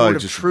blazing was probably sword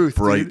of just truth,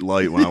 bright dude.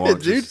 light when I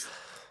walked. Dude. Just-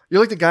 You're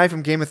like the guy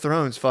from Game of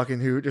Thrones, fucking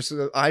who just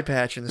an eye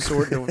patch and the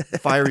sword, the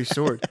fiery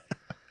sword.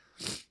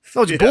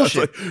 No, it's Yeah,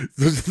 bullshit. it's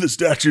like, the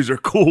statues are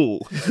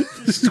cool.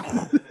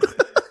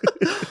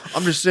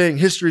 I'm just saying,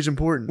 history's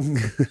important.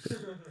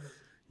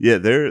 Yeah,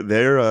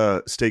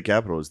 their state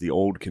capital is the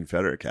old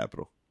Confederate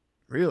capital.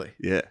 Really?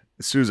 Yeah.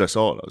 As soon as I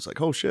saw it, I was like,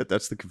 "Oh shit,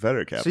 that's the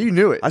Confederate So capital." you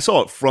knew it. I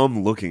saw it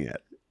from looking at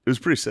it. It was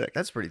pretty sick.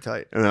 That's pretty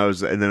tight. And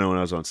then when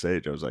I was on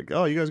stage, I was like,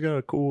 "Oh, you guys got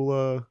a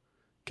cool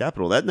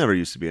capital. That never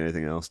used to be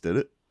anything else, did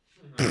it?"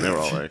 And they were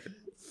all like,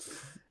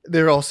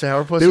 They're all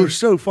sourpuss. they were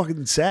so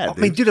fucking sad. I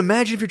mean, dude,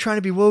 imagine if you're trying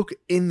to be woke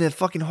in the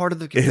fucking heart of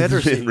the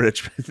Confederacy. in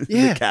Richmond,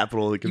 Yeah. the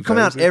capital of the You come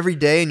out Confederacy. every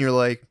day and you're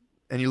like,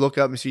 and you look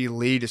up and see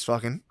Lee just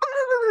fucking.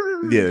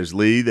 Yeah, there's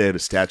Lee. They had a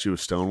statue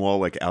of Stonewall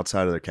like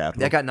outside of their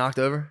capital. That got knocked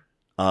over.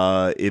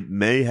 It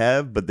may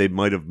have, but they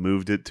might have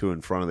moved it to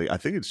in front of the. I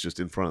think it's just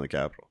in front of the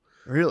Capitol.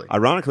 Really?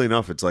 Ironically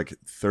enough, it's like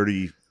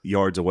 30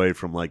 yards away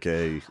from like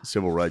a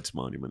civil rights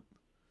monument.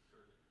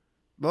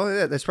 Well,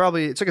 yeah, that's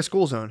probably, it's like a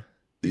school zone.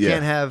 You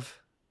can't have,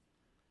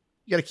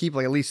 you got to keep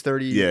like at least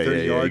 30, Yeah, 30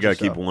 yeah. yards. You got or to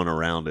keep so. one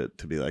around it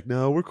to be like,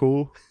 no, we're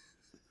cool.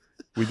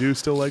 We do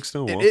still like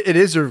Stonewall. It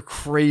is a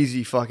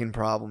crazy fucking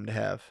problem to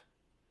have.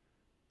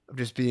 Of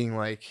just being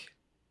like,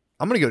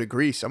 I'm going to go to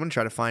Greece. I'm going to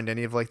try to find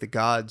any of like the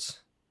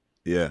gods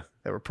Yeah.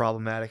 that were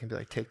problematic and be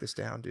like, take this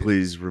down, dude.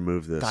 Please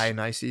remove this.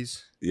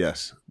 Dionysus,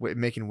 Yes.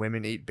 making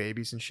women eat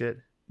babies and shit.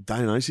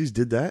 Dionysus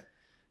did that?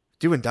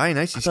 Dude, when I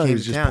Dionysus thought came he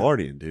was to just town,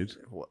 partying, dude.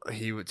 well,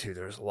 he would too.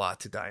 There was a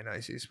lot to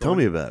Dionysus. Tell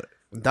me about it.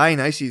 When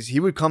Dionysus, he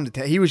would come to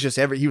town. He was just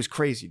he was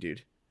crazy,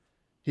 dude.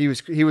 He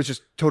was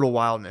just total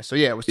wildness. So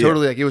yeah, it was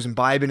totally like it was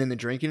imbibing in the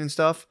drinking and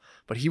stuff.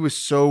 But he was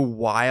so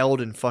wild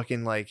and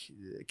fucking like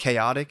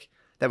chaotic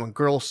that when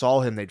girls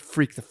saw him, they'd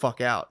freak the fuck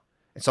out.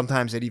 And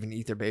sometimes they'd even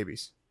eat their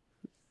babies.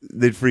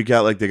 They'd freak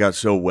out like they got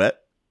so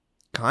wet.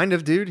 Kind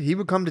of, dude. He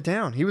would come to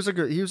town. He was like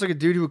a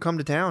dude who would come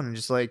to town and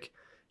just like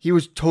he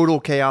was total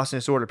chaos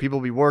and disorder. People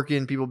would be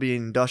working, people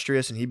being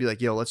industrious, and he'd be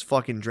like, "Yo, let's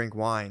fucking drink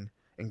wine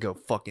and go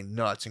fucking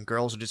nuts." And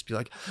girls would just be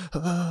like,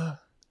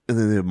 And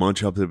then they'd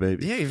munch up their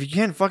baby. "Yeah, if you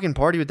can't fucking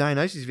party with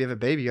Dionysus, if you have a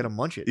baby, you gotta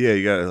munch it." Yeah,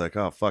 you got to like,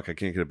 oh, fuck, I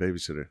can't get a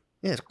babysitter.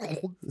 Yeah,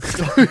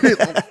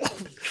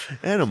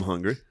 And I'm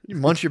hungry. you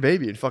munch your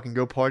baby and fucking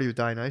go party with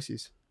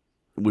Dionysus.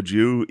 Would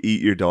you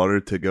eat your daughter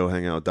to go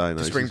hang out with To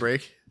Dionysus? spring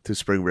break. To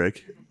spring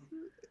break?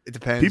 It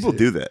depends. People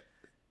do that.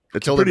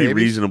 It's Kill a their pretty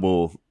babies?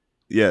 reasonable.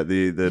 Yeah,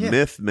 the Yeah.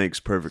 myth makes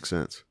perfect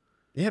sense.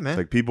 Yeah, man.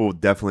 Like people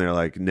definitely are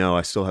like, no,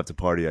 I still have to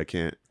party. I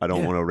can't. I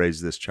don't Yeah. want to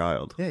raise this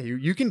child. Yeah,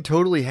 you can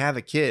totally have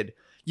a kid.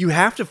 You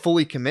have to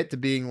fully commit to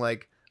being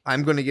like,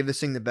 I'm going to give this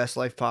thing the best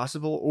life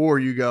possible, or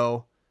you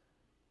go,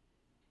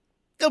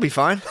 it'll be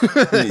fine.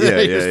 Yeah,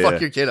 Just yeah. fuck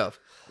your kid up.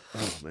 Oh,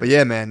 man. But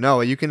yeah, man,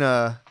 no, you can.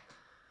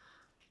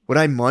 Would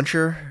I munch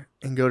her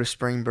and go to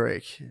spring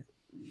break?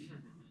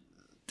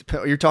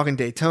 You're talking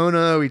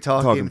Daytona. We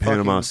talking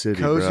Panama fucking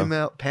City, bro.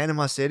 Cozumel,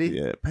 Panama City.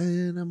 Yeah,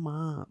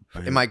 Panama.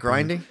 Am I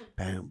grinding?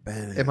 Am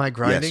I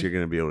grinding? Yes, you're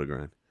gonna be able to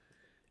grind,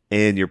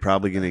 and you're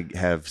probably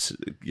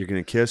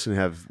gonna kiss and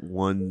have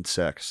one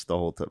sex the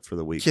whole for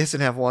the week. Kiss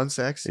and have one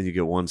sex. And you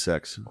get one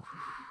sex,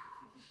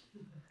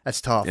 That's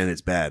tough. and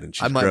it's bad, and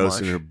I she's might gross,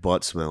 munch. and her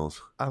butt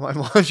smells. I might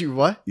want you.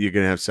 What? You're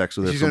gonna have sex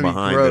with her She's from gonna be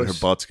behind, and her gross.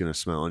 butt's gonna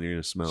smell, and you're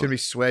gonna smell. It's gonna be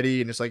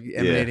sweaty and just like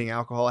emanating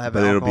alcohol. I have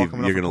but alcohol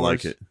coming you're off gonna the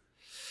like pores. it.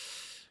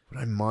 But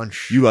I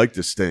munch. You like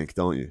the stink,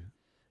 don't you?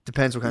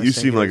 Depends what kind You of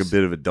stink seem it like a is.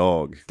 bit of a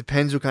dog.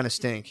 Depends what kind of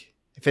stink.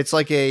 If it's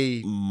like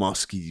a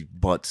Musky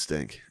butt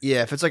stink.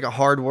 if it's like a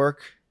hard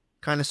work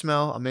kind of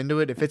smell, I'm into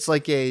it. If it's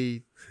like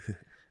a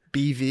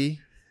BV,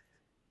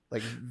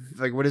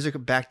 like what is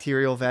it?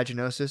 Bacterial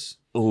vaginosis.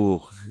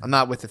 Oh, I'm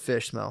not with the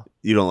fish smell.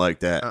 you don't like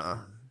that.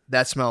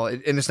 That smell,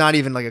 and it's not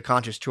even like a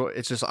conscious choice.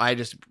 It's just I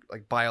just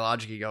like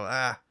biologically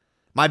go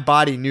my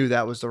body knew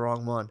that was the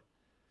wrong one.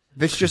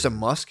 If it's just a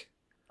musk,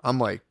 I'm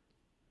like,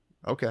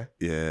 okay.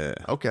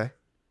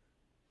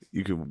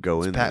 You could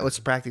go in there. Let's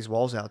crack these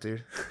walls out,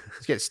 dude.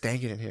 Let's get it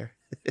stanking in here.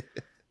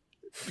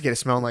 Get it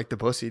smelling like the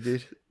pussy,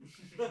 dude.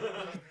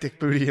 Dick,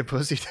 booty, and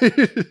pussy,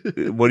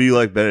 dude. What do you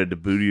like better, the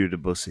booty or the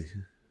pussy?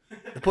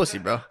 The pussy,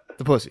 bro.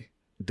 The pussy.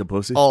 The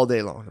pussy? All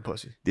day long, the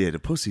pussy. Yeah, the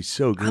pussy's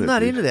so good. I'm not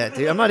dude. into that,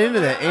 dude. I'm not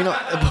into that.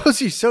 The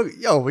pussy's so...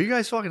 Yo, will you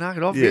guys fucking knock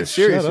it off? Yeah, Being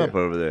serious shut up here.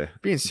 over there.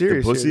 Being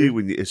serious The pussy, here, dude.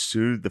 when as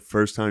soon the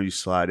first time you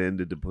slide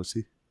into the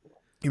pussy.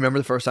 You remember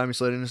the first time you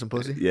slid into some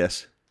pussy?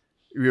 Yes.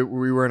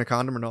 Were you wearing a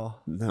condom or no?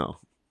 No.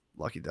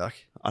 Lucky duck.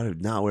 I did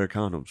not wear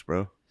condoms, bro.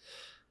 What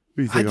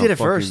do you I think did I'm it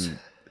first.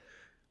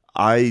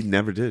 I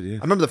never did, yeah.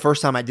 I remember the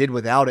first time I did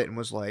without it and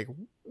was like,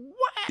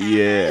 what?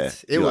 Yeah.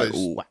 It You're was... like,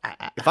 "Ooh."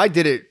 If I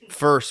did it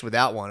first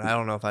without one, I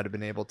don't know if I'd have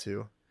been able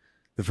to.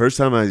 The first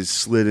time I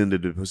slid into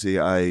the pussy,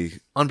 I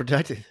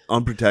Unprotected.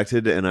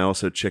 unprotected, and I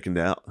also chickened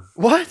out.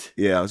 What?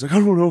 Yeah, I was like, I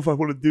don't know if I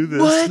want to do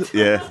this. What?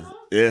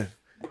 Yeah.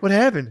 What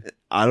happened?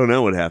 I don't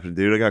know what happened,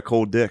 dude. I got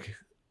cold dick.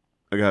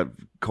 I got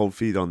cold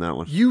feet on that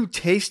one. You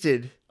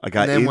tasted... I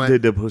got and then into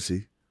went- the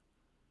pussy.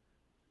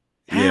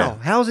 How? Yeah.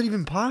 How is it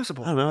even I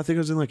possible? don't know. I think I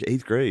was in like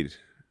 8th grade.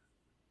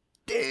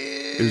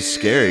 It was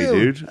scary,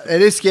 dude.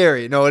 It is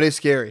scary. No, it is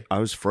scary. I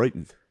was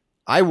frightened.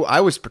 I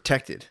was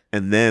protected.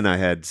 And then I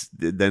had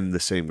the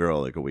same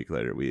girl like a week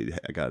later.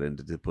 I got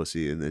into the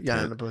pussy in the Got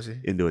tent, in the pussy.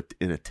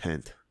 in a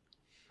tent.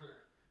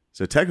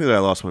 So technically, I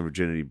lost my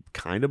virginity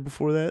kind of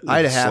before that. I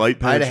had a half.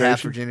 Slight I had a half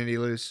penetration. virginity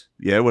lose.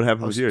 Yeah, what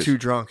happened I with was yours? too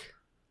drunk.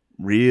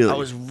 Really? I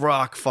was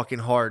rock fucking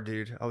hard,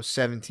 dude. I was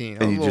 17. I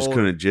and was you a just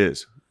little older. couldn't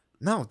jizz.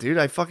 No, dude.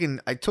 I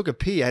took a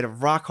pee. I had a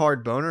rock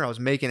hard boner. I was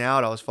making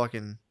out. I was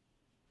fucking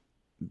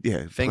Yeah,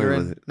 playing fingering,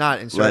 with it. not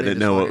inserting. Letting it just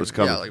know what fucking- was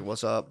coming. Yeah, like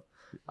what's up.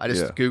 I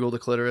just Yeah. Googled the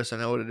clitoris. I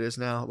know what it is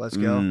now. Let's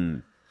go.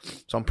 Mm.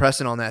 So I'm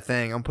pressing on that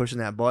thing. I'm pushing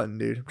that button,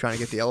 dude. I'm trying to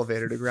get the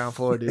elevator to ground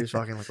floor, dude.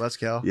 Fucking like, let's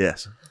go.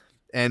 Yes.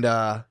 And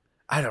I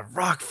had a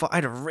I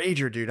had a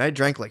rager, dude. I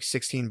drank like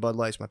 16 Bud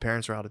Lights. My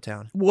parents were out of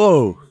town.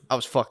 Whoa. I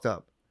was fucked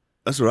up.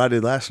 That's what I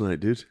did last night,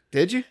 dude.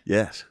 Did you?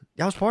 Yes.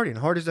 Yeah, I was partying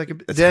hard as I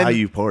could. That's how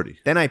you party.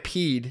 Then I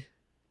peed.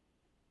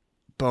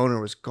 Boner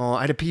was gone.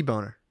 I had a pee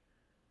boner.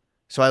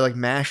 So I like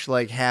mashed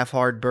like half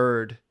hard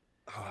bird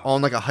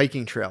on like a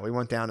hiking trail. We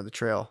went down to the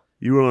trail.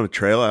 You were on a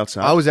trail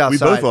outside? I was We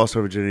outside. both lost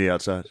our virginity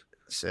outside.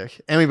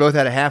 Sick. And we both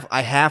had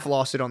I half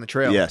lost it on the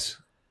trail. Yes.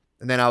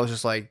 And then I was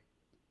just like,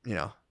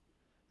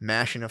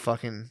 mashing a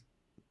fucking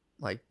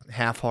like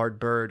half hard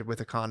bird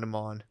with a condom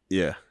on.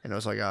 Yeah. And it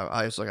was like,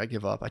 I was like, I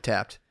give up. I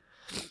tapped.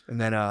 And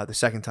then the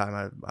second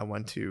time I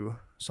went to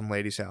some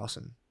lady's house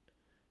and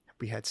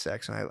we had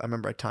sex. And I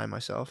remember I timed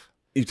myself.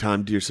 You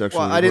timed your sexual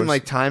Well, I didn't intercourse?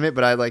 like time it,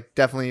 but I like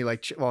definitely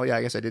like, well, yeah,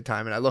 I guess I did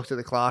time it. I looked at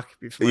the clock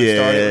before I Yeah.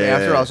 started. And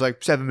after I was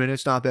like 7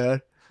 minutes, not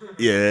bad.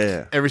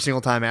 Yeah. Every single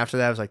time after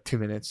that, I was like 2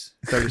 minutes,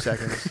 30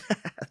 seconds.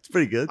 That's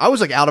pretty good. I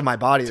was like out of my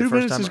body the 2 first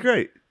minutes time. is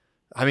great.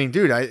 I mean,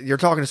 dude, you're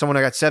talking to someone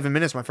I got 7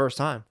 minutes my first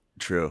time.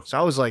 True. So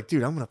I was like,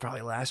 dude, I'm going to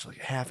probably last for like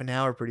half an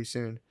hour pretty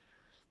soon.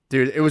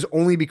 Dude, it was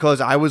only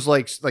because I was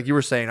like you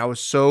were saying, I was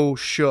so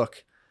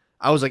shook.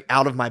 I was like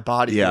out of my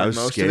body. Yeah, for I was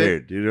most of it.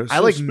 scared, dude. It was I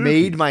so like spooky.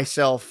 made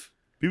myself,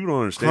 People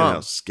don't understand Crumb. how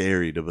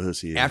scary the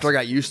pussy is. after I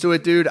got used to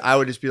it, dude, I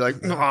would just be like,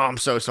 oh, I'm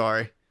so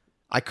sorry.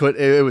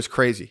 It was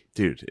crazy.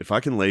 Dude, if I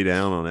can lay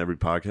down on every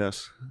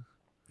podcast,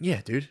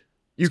 Yeah, dude.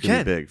 You it's gonna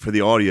can. be big. For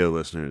the audio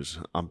listeners,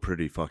 I'm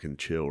pretty fucking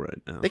chill right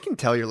now. They can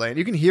tell you're laying.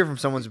 You can hear from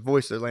someone's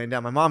voice they're laying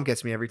down. My mom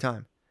gets me every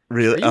time. Are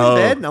Really? you in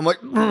bed? And I'm like,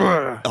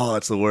 "Ugh." Oh,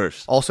 that's the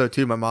worst. Also,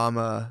 too, my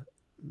mom,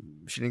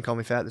 she didn't call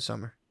me fat this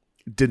summer.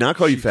 Did not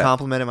call you She fat.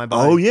 complimented my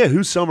body. Oh yeah,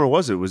 whose summer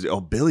was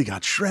it? Billy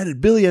got shredded.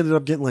 Billy ended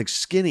up getting like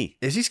skinny.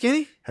 Is he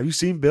skinny? Have you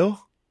seen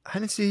Bill? I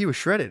didn't see he was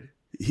shredded.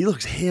 He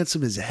looks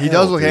handsome as hell. He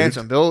does look dude.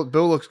 handsome. Bill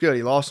looks good.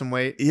 He lost some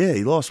weight. Yeah,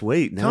 he lost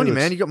weight. Now Tony, he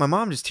looks- man, my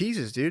mom just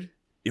teases, dude.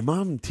 your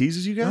mom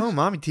teases you guys? No,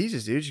 mommy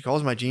teases, dude. She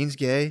calls my jeans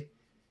gay.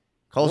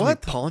 Calls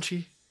What? me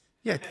paunchy.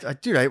 Yeah,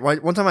 dude.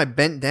 One time I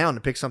bent down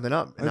to pick something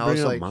up, and Why I was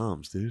bring up like,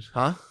 moms, dude.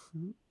 "Huh?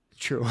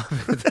 True."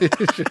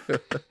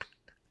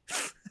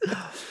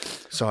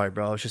 Sorry,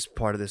 bro. It's just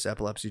part of this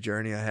epilepsy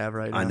journey I have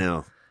right now. I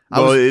know.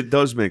 Well, it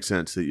does make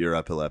sense that you're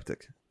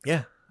epileptic.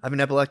 Yeah, I have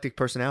an epileptic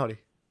personality.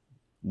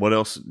 What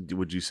else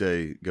would you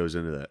say goes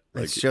into that?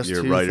 Like It's just you're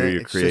a two writer, things.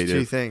 you're It's just creative.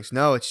 two things.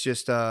 No, it's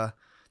just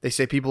they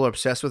say people are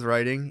obsessed with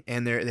writing,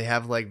 and they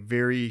have like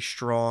very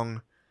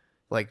strong,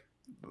 like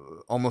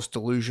almost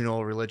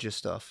delusional religious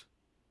stuff.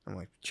 I'm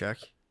like, check.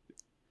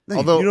 No,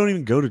 Although- you don't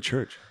even go to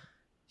church.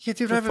 Yeah,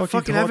 dude, What I the have a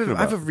fuck you fucking, talking I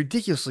have a about?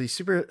 ridiculously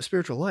super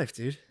spiritual life,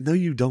 dude. No,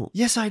 you don't.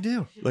 Yes, I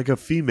do. Like a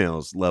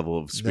female's level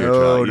of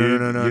spirituality. no,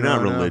 You're- no, You're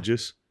not no.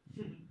 religious.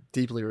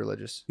 Deeply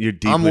religious. You're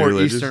deeply I'm more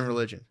religious. Eastern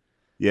religion.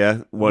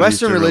 Yeah. What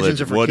Western Eastern religions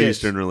religion? are for What kids.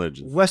 Eastern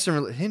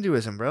religion?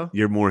 Hinduism, bro.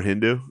 You're more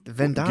Hindu. The Give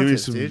me Vedantas,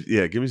 some. dude.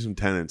 Yeah, give me some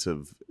tenets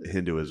of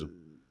Hinduism.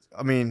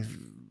 I mean,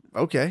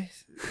 okay.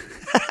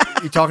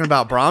 You talking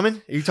about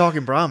Brahmin? Are you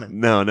talking Brahmin?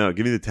 No,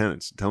 give me the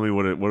tenets. Tell me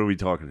what are we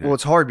talking here? Well,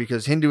 it's hard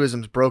because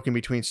Hinduism's broken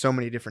between so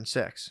many different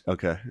sects.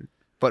 Okay.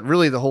 But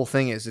really, the whole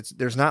thing is it's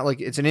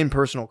an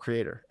impersonal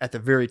creator at the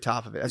very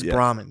top of it. That's Yeah.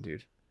 Brahman,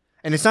 dude.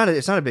 And it's not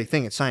a big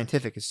thing. It's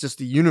scientific. It's just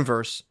the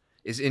universe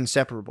is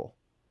inseparable.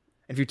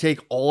 If you take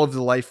all of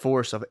the life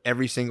force of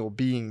every single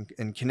being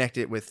and connect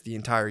it with the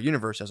entire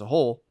universe as a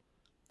whole,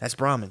 that's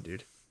Brahman,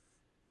 dude.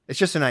 It's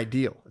just an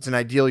ideal. It's an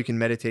ideal you can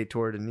meditate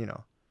toward and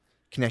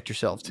connect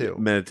yourself to.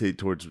 Meditate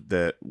towards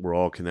that. We're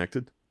all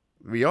connected.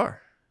 We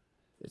are.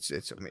 It's.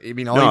 I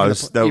mean, all No, even I the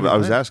was, pla- even I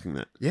was planets. asking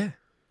that. Yeah,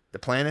 the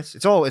planets.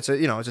 It's all. It's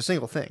a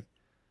single thing.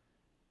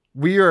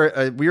 We are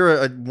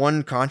a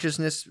one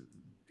consciousness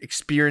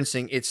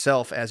experiencing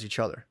itself as each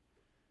other.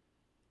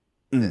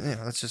 Mm. And,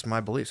 that's just my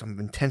beliefs. I'm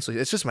intensely.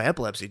 It's just my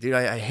epilepsy, dude.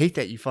 I hate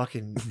that you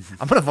fucking.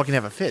 I'm gonna fucking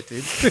have a fit,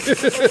 dude.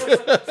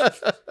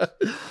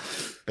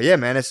 But yeah,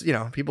 man. It's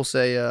people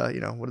say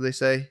what do they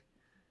say?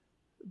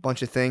 A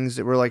bunch of things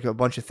that we're like a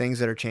bunch of things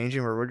that are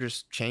changing. Where we're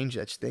just change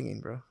that's thinking,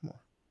 bro.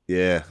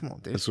 Yeah, Come on,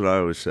 dude. that's what I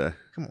always say.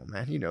 Come on,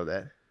 man. You know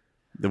that.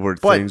 The word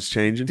But, things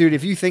changing. Dude,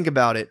 if you think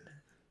about it,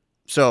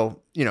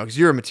 so, because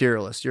you're a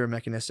materialist, you're a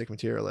mechanistic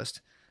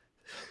materialist.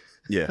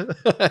 Yeah,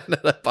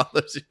 That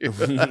bothers you.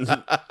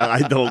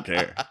 I don't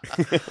care.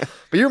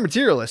 But you're a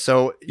materialist,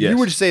 so Yes. you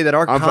would say that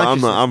our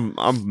consciousness,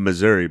 I'm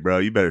Missouri, bro.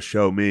 You better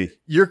show me.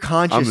 your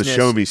consciousness,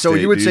 show me so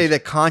state, you would say dude.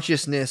 that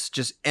consciousness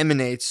just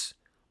emanates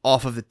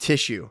off of the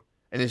tissue,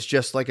 and it's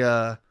just like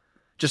a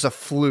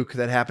fluke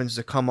that happens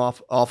to come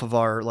off of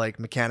our like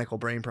mechanical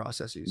brain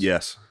processes.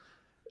 Yes.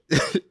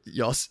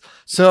 Yes.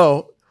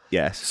 So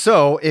Yes.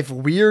 if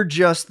we're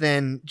just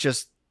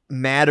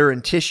matter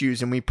and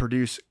tissues and we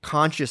produce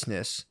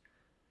consciousness,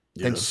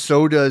 then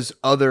so does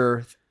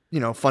other,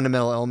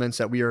 fundamental elements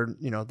that we are,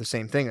 the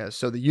same thing as.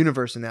 So the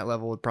universe in that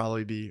level would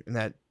probably be in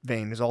that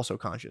vein is also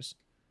conscious.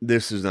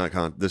 This is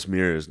not this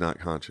mirror is not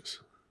conscious.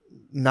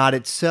 Not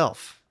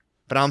itself.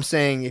 But I'm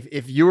saying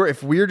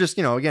if we're just,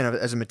 again,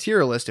 as a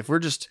materialist, if we're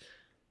just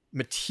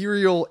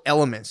material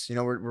elements,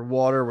 we're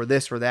water, we're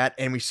this, we're that,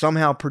 and we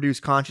somehow produce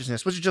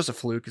consciousness, which is just a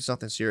fluke. It's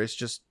nothing serious,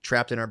 just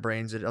trapped in our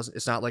brains.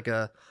 It's not like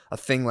a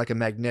thing like a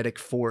magnetic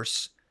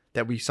force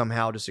that we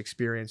somehow just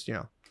experienced,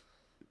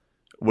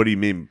 What do you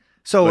mean?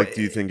 So Like,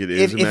 do you think it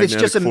is a if it's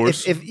just magnetic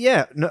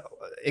force? no,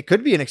 it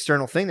could be an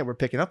external thing that we're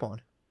picking up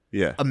on.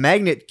 Yeah. A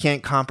magnet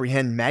can't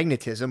comprehend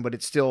magnetism, but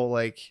it's still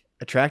like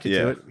attracted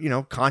to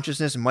it.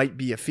 Consciousness might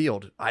be a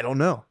field. I don't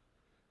know.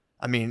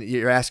 I mean,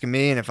 you're asking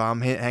me, and if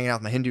I'm hanging out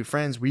with my Hindu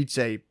friends, we'd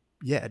say,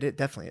 yeah, it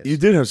definitely is. You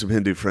did have some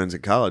Hindu friends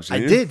in college, I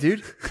didn't you? did,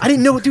 dude. I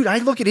didn't know it, dude. I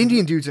look at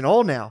Indian dudes and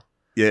all now.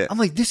 Yeah. I'm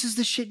like, this is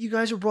the shit you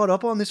guys are brought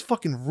up on. This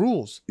fucking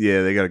rules.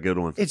 Yeah, they got a good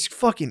one. It's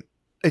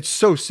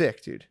so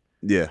sick, dude.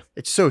 Yeah.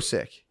 It's so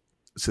sick.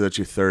 So that's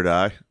your third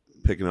eye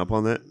picking up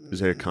on that? Is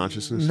there a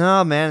consciousness?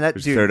 No, man,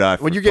 There's third eye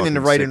for when you're getting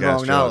into fucking right and sick-ass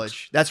wrong drugs.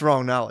 knowledge, that's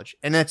wrong knowledge.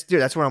 And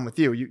that's where I'm with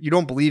you. You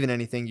don't believe in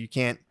anything you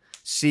can't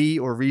see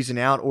or reason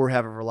out or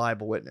have a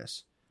reliable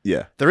witness.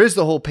 Yeah. There is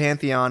the whole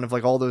pantheon of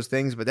like all those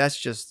things, but that's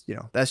just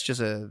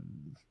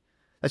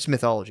that's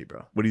mythology,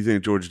 bro. What do you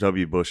think George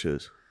W. Bush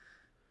is?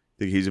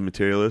 Think he's a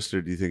materialist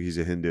or do you think he's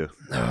a Hindu?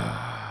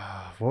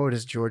 What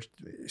is George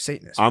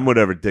Satanist? I'm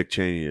whatever Dick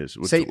Cheney is.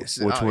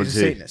 Satanist. Which He's one's a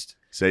he? Satanist.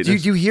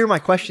 Satanist? Do you hear my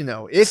question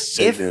though? If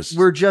Satanist.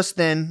 we're just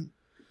then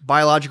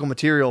biological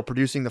material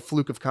producing the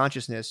fluke of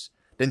consciousness,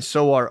 then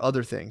so are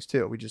other things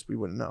too. We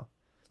wouldn't know.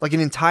 Like an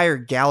entire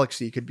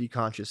galaxy could be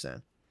conscious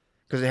then,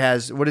 because it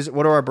has what do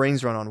our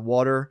brains run on?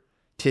 Water,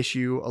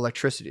 tissue,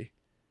 electricity.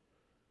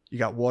 You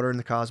got water in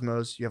the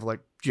cosmos. You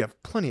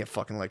have plenty of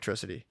fucking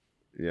electricity.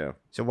 Yeah.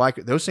 So why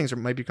could those things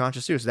might be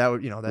conscious too? So that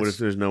would that's What if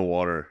there's no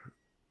water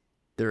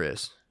there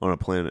is. on a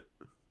planet?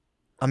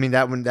 I mean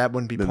that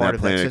wouldn't be Then part that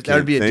of planet that. That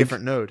would be a can't think?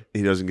 different node.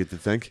 He doesn't get to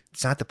think?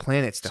 It's not the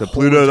planet. It's the So whole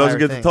Pluto doesn't entire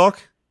get thing. to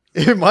talk?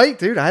 It might,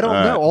 dude. I don't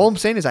All know. right. All I'm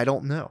saying is I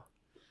don't know.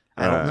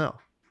 I don't All right. know.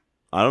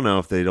 I don't know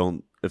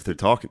if they're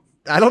talking.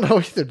 I don't know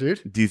either,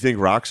 dude. Do you think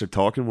rocks are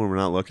talking when we're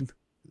not looking?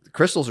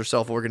 Crystals are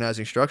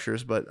self-organizing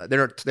structures, but they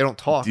don't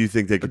talk. Do you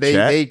think they But could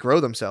chat? they grow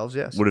themselves.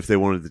 Yes, What if they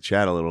wanted to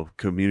chat a little,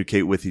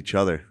 communicate with each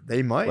other?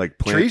 they might. Like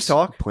plants, trees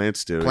talk.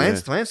 Plants do.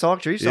 Plants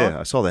talk. Trees Yeah. talk.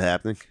 I saw that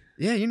happening.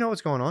 Yeah, you know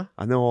what's going on.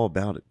 I know all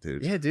about it,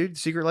 dude. Yeah, dude.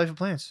 Secret life of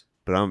plants,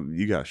 But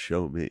you gotta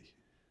show me.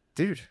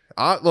 dude.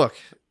 Look,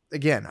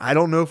 again, I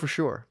don't know for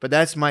sure, but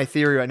that's my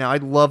theory right now.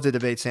 I'd love to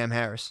debate Sam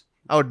Harris.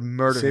 I would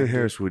murder Sam him, dude.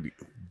 Harris would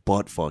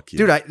butt fuck you.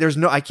 Dude,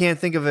 I can't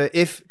think of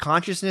if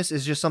consciousness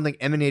is just something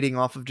emanating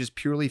off of just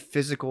purely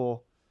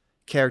physical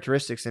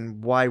characteristics,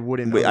 and why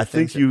wouldn't Wait, other I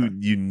think things that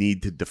you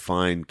need to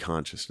define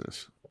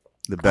consciousness.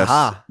 The best,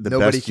 Aha, the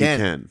nobody best you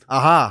can.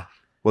 Aha.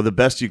 Well, the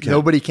best you can.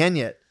 Nobody can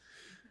yet.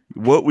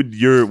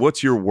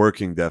 What's your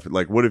working definition?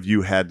 Like, what if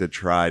you had to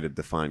try to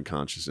define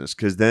consciousness?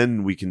 Because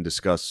then we can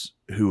discuss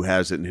who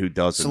has it and who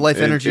doesn't. It's the life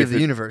And energy if of the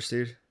it- universe,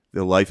 dude.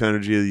 The life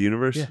energy of the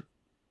universe. Yeah.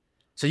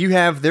 So you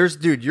have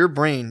your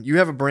brain, you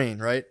have a brain,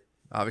 right?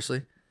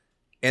 Obviously.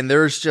 And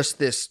there's just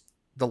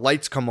the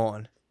lights come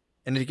on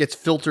and it gets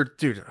filtered.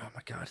 Dude, oh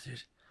my God,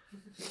 dude.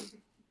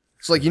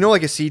 It's like,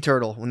 like a sea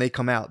turtle when they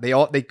come out.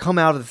 They come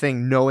out of the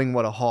thing knowing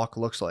what a hawk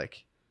looks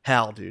like.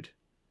 How, dude?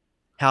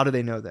 How do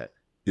they know that?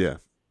 Yeah.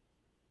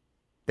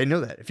 They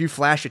know that. If you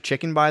flash a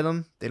chicken by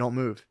them, they don't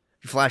move.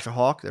 If you flash a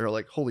hawk, they're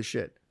like, holy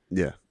shit.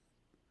 Yeah.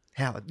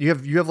 How? You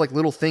have like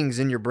little things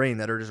in your brain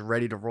that are just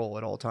ready to roll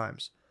at all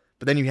times.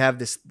 But then you have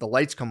the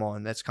lights come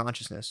on, that's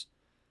consciousness.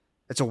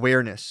 That's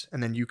awareness.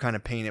 And then you kind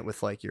of paint it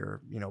with like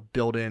your,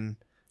 built-in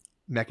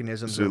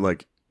mechanisms. So,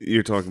 like,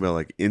 you're talking about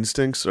like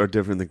instincts are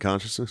different than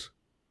consciousness?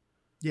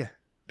 Yeah,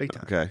 big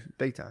time. Okay.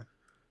 Big time.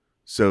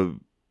 So,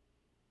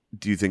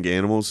 do you think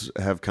animals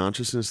have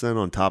consciousness then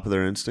on top of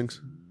their instincts?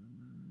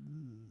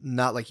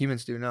 Not like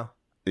humans do, no.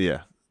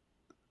 Yeah.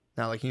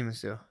 Not like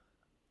humans do.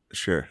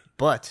 Sure.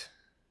 But,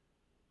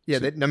 yeah,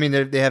 So-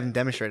 they haven't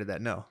demonstrated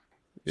that, no.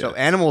 So Yeah.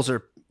 animals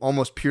are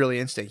almost purely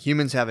instinct.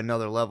 Humans have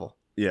another level.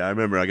 Yeah, I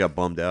remember I got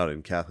bummed out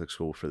in Catholic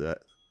school for that.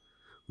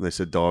 When they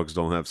said dogs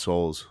don't have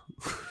souls.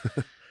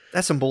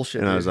 That's some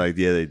bullshit. And I dude. was like,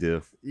 yeah, they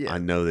do. Yeah. I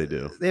know they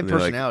do. They have And they're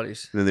like-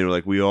 personalities. and then they were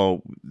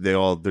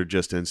like, they're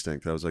just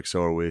instinct. I was like,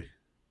 so are we.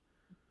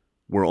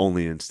 We're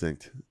only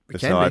instinct. We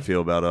That's can how I be. feel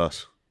about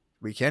us.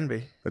 We can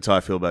be. That's how I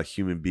feel about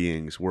human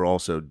beings. We're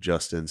also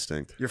just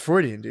instinct. You're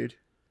Freudian, dude.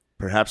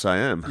 Perhaps I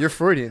am. You're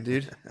Freudian,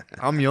 dude.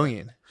 I'm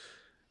Jungian.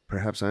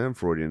 Perhaps I am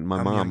Freudian. My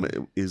I'm mom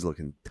young. is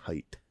looking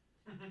tight.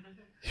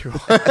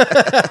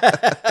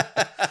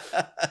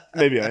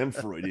 Maybe I am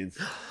Freudian.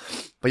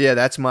 But yeah,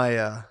 that's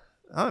my.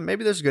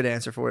 Maybe there's a good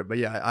answer for it. But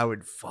yeah, I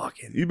would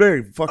fucking. You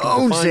better fucking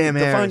Own define, Sam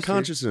define Harris, dude.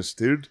 consciousnness,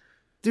 dude.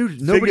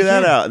 Dude, nobody Figure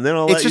that can. out, and then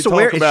I'll It's let just you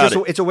aware. talk about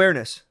it. It's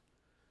awareness.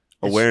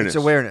 Awareness.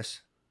 It's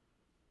awareness.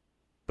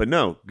 But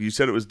no, you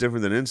said it was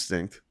different than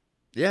instinct.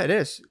 Yeah, it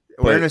is.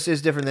 Awareness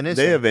is different than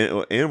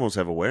instinct. Animals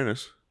have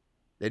awareness,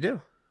 They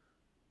do,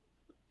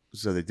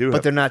 so they do. but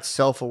have, they're not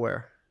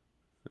self-aware,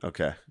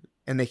 okay.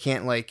 and they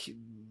can't like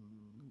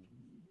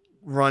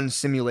run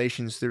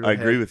simulations through. I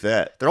agree with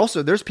that.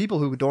 There's people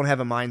who don't have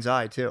a mind's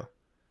eye too.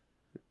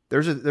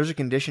 There's a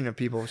condition of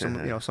people, some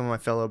of my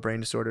fellow brain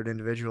disordered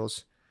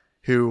individuals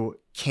who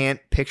can't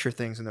picture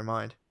things in their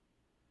mind.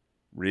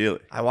 Really?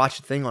 I watched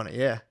a thing on it.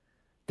 Yeah,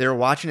 they were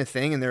watching a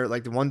thing, and they're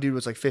like, the one dude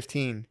was like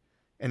 15,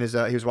 and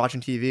he was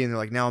watching TV, and they're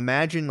like, now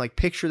imagine, like,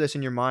 picture this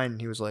in your mind.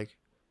 And he was like,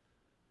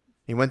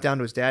 he went down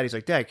to his dad. He's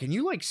like, Dad, can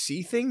you like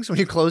see things when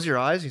you close your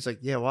eyes? He's like,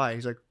 yeah, why?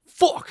 He's like,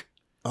 fuck,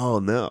 Oh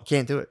no,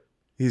 can't do it.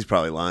 he's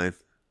probably lying.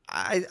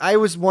 I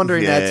was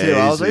wondering that too.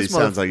 I was like, he this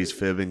sounds motherf- like he's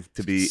fibbing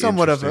to be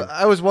somewhat of interesting.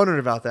 I was wondering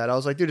about that. I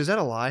was like, dude, is that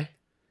a lie?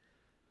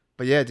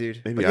 But yeah,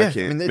 dude. Maybe But yeah, I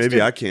can't. mean, Maybe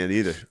dude, I can't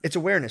either. It's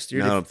awareness, dude.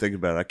 Now that I'm thinking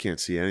about it, I can't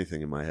see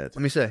anything in my head.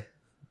 Let me say,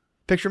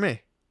 picture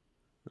me.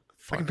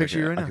 Fuck, can picture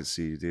you right I now. can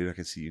see you, dude. I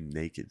can see you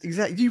naked.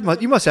 Exactly. You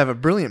must have a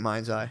brilliant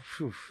mind's eye.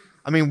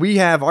 I mean, we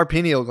have our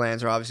pineal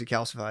glands are obviously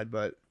calcified,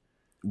 but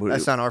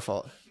that's not our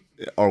fault.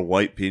 Our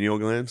white pineal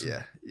glands?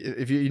 Yeah,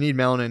 if you need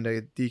melanin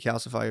to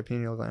decalcify your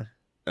pineal gland,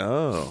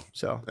 Oh,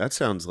 so that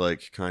sounds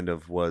like kind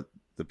of what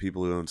the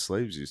people who owned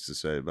slaves used to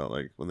say about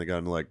like when they got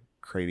into like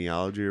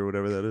craniology or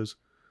whatever that is.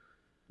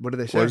 what do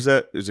they say? What is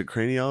that? Is it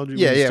craniology?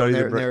 Yeah, When you yeah, study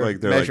when the they're like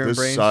they're like measuring this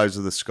brains. size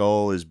of the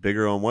skull is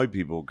bigger on white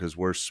people because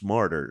we're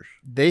smarter.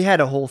 They had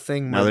a whole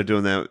thing. Now where- they're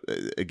doing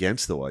that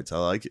against the whites. I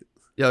like it.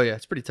 Oh yeah,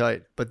 it's pretty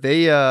tight. But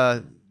they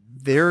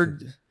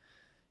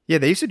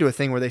used to do a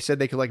thing where they said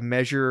they could like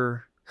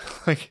measure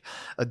like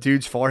a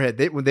dude's forehead.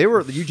 The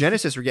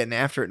eugenicists were getting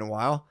after it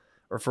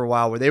for a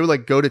while, where they would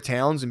like go to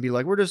towns and be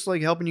like, we're just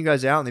like helping you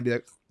guys out, and they'd be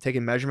like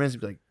taking measurements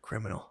and be like,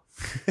 criminal.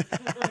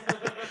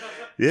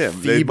 Yeah,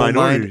 they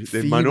minority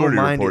feeble-minded.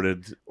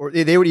 reported. Or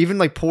they would even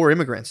like poor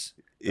immigrants.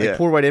 Like Yeah,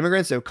 poor white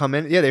immigrants, they would come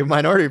in. Yeah, they were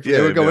minority. Yeah,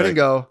 they would they'd go be in and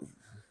go,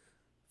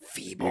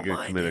 you're gonna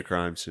commit a feeble-minded.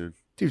 crime soon.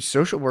 Dude,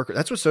 social worker.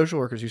 That's what social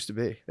workers used to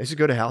be. They used to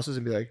go to houses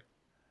and be like,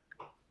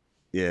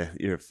 Yeah,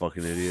 you're a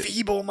fucking idiot.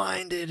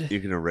 feeble-minded. You're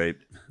gonna rape.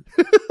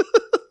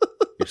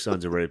 Your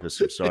son's a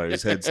rapist. I'm sorry,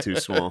 his head's too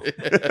small. With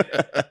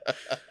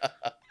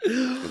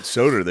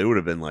Soder, they would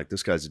have been like,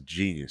 "This guy's a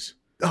genius."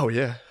 Oh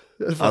yeah.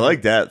 I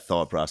like that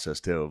thought process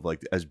too. Of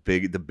like,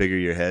 the bigger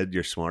your head,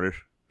 you're smarter.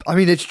 I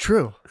mean, it's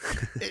true.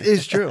 It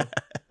is true.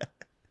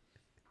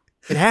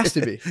 It has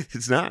to be.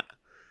 It's not.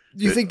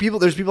 Do you think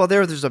there's people out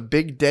there there's a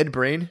big dead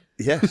brain?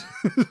 Yes.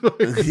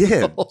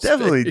 Yeah, All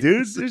definitely, space.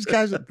 dude. There's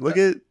guys. Look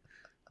at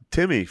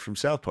Timmy from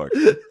South Park.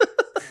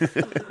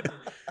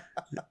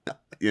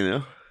 You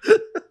know.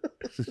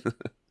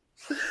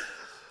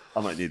 I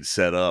might need to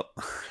set up.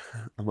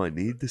 I might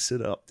need to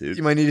sit up, dude.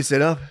 You might need to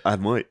sit up. I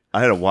might.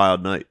 I had a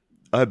wild night.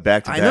 I had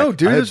back to back. I know,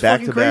 dude. I It had was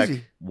fucking back-to-back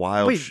crazy.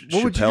 wild Wait,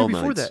 what would you do Chappelle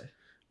before nights. that?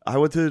 I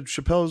went to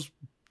Chappelle's.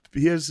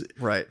 He has.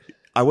 Right.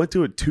 I went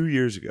to it 2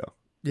 years ago.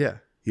 Yeah.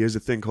 He has a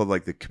thing called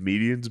like the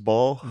Comedian's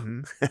Ball.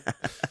 Mhm.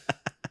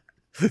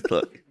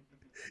 Look,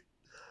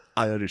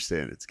 I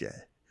understand it's gay,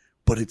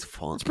 but it's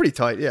fun. It's pretty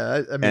tight.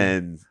 Yeah. I mean,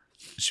 And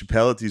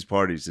Chappelle at these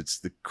parties, it's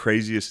the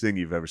craziest thing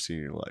you've ever seen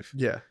in your life.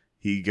 yeah.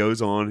 He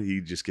goes on, he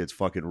just gets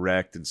fucking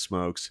wrecked and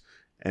smokes.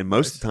 And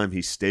most of the time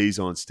he stays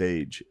on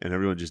stage and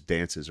everyone just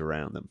dances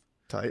around him.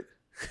 Tight.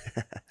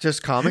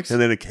 Just comics? And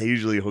then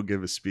occasionally he'll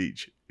give a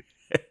speech.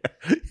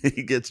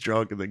 He gets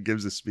drunk and then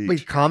gives a speech.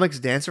 Wait, comics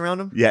dance around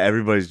him? Yeah,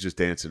 everybody's just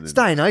dancing. It's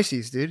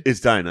Dionysus, dude. It's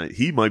Dionysus.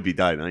 He might be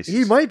Dionysus.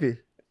 He might be.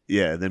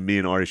 Yeah, and then me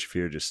and Ari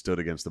Shafir just stood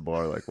against the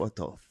bar like, what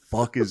the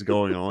fuck is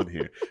going on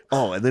here?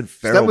 Oh, and then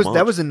So Pharoah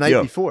that was the night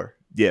Yo, before.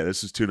 Yeah,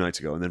 this was 2 nights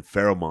ago. And then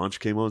Pharoah Monch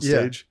came on Yeah.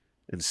 stage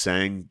and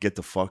sang Get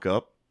the Fuck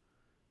Up.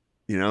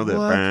 You know, the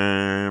What?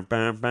 bam,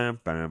 bam, bam,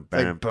 bam,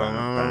 bam, Like,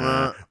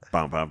 bam,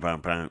 bam, bam,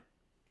 bam, bam.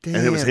 Damn.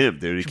 And it was him,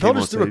 dude. He Chappelle came on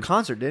just threw a stage.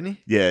 concert, didn't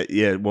he? Yeah,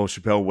 yeah. Well,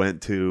 Chappelle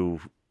went to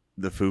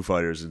the Foo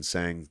Fighters and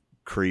sang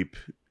Creep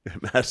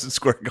at Madison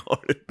Square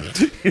Garden.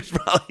 He's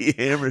probably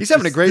hammered. He's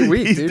having a great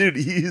week, dude.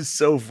 He is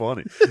so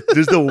funny.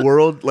 There's the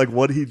world, like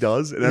what he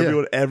does, and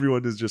Yeah.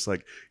 everyone is just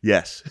like,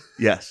 yes,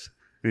 yes.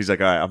 And he's like,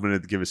 all right, I'm going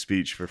to give a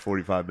speech for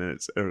 45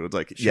 minutes. Everyone's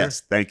like, Sure.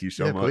 yes, thank you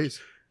so Yeah, much. please.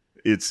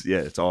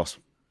 It's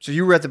awesome. So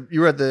you were at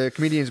the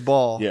comedian's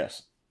ball.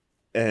 Yes.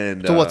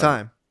 And Till what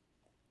time?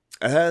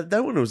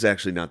 that one was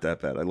actually not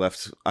that bad.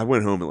 I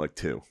went home at like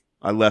 2.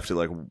 I left at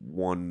like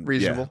 1.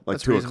 Reasonable. Yeah, like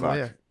That's 2 reasonable,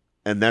 o'clock.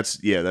 yeah. And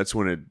that's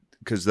when it,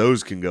 because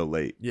those can go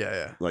late. Yeah,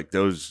 yeah. Like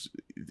those,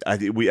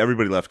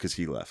 everybody left because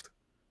he left.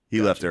 He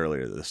Gotcha. left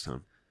earlier this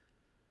time.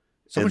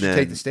 Someone And should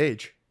take then- the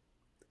stage.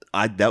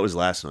 That was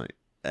last night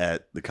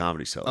at the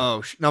Comedy Cellar.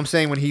 Oh, no, I'm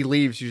saying when he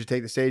leaves, you should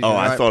take the stage. Oh, All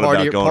I right, thought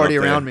party, about going party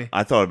up there. around me.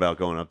 I thought about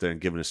going up there and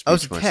giving a That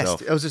was speech a myself.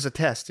 test. It was just a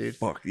test, dude.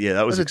 Fuck yeah,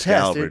 that was That was a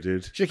test, Excalibur,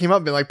 dude. Should have came up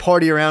and been like,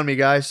 party around me,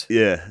 guys.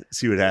 Yeah,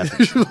 see what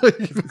happens.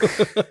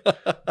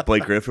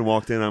 Blake Griffin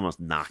walked in. I almost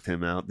knocked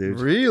him out, dude.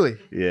 Really?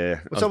 Yeah.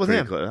 What's I up was with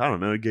pretty him? close. I don't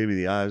know. He gave me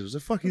the eyes. I was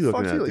like, "Fuck you,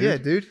 looking Fuck at, you. dude." Yeah,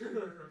 dude.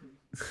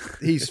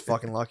 He's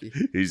fucking lucky.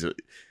 He's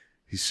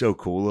so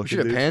cool You looking. should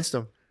have Dude. pantsed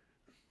him.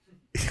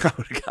 I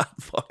would have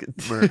got fucking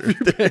murdered.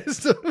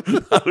 Pantsed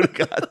him.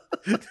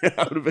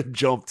 I would have been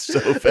jumped so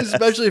fast.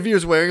 Especially if he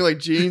was wearing like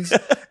jeans.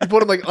 You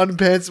put him like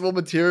unpantsable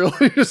material.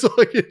 You're just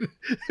like,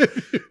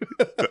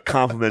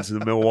 Compliments of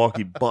the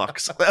Milwaukee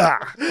Bucks.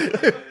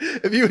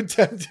 if you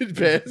attempted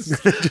pants,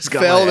 Just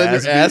got fell my and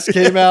ass your ass beat.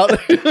 came out.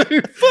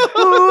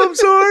 Oh, I'm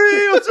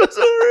sorry. I'm so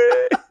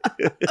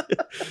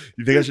sorry.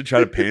 You think I should try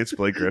to pants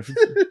Blake Griffin?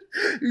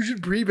 You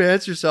should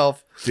pre-pants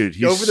yourself. Dude,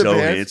 Go he's for the so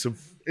pants. handsome.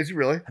 Is he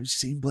really? Have you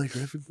seen Blake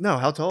Griffin? No,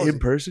 how tall is In he?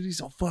 person,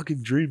 he's a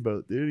fucking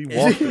dreamboat, dude.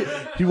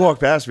 Is He walked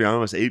past me. I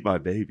almost ate my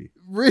baby.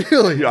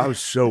 Really? Dude, I was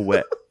so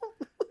wet.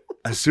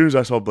 As soon as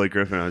I saw Blake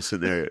Griffin, I was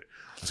sitting there. I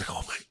was like,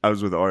 oh my. I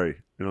was with Ari,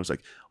 and I was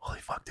like, holy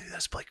fuck, dude,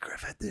 that's Blake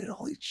Griffin, dude.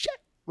 Holy shit.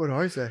 What do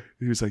I say?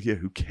 He was like, yeah,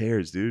 who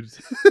cares, dude?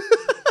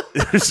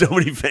 There's so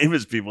many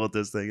famous people at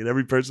this thing, and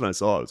every person I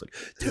saw, I was like,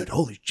 dude,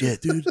 holy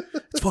shit, dude.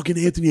 It's fucking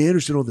Anthony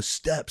Anderson on the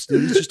steps,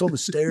 dude. He's just on the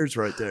stairs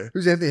right there.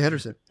 Who's Anthony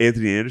Henderson?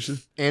 Anthony Anderson?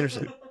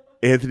 Anderson.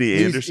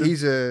 Anthony Anderson?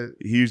 He's a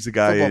He's the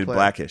guy football in player.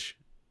 Blackish.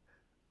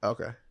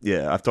 okay.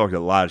 Yeah, I've talked a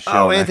lot of shit.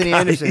 Oh, on that Anthony guy.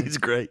 Anderson. He's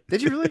great.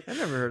 Did you really? I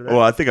never heard of that.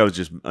 Well, I think I was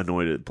just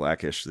annoyed at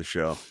Blackish, the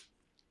show.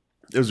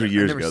 Those were I've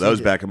years never ago. seen That was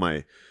it.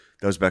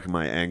 back in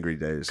my angry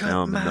days. Cut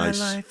now I'm my nice.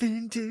 life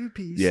into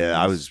pieces.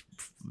 Yeah,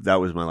 that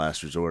was my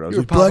last resort. I was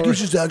You're like, popular.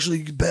 Blackish is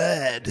actually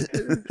bad.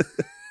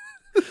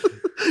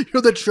 You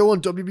know that show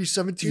on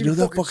WB17? You know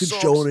that fucking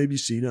sucks. show on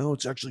ABC now?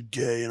 It's actually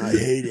gay and I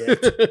hate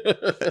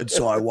it. And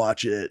so I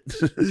watch it.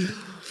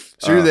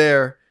 So you're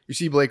there. You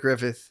see Blake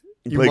Griffith.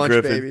 You Blake munch,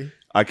 Griffin. baby.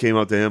 I came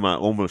up to him. I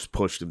almost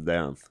pushed him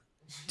down.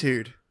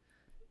 Dude,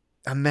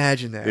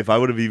 imagine that. If I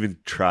would have even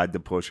tried to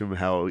push him,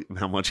 how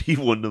much he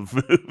wouldn't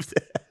have moved.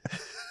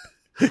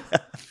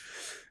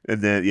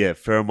 And then, yeah,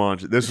 Pharaoh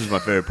Monch. This was my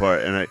favorite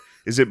part. And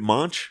is it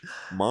Monch?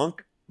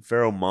 Monk?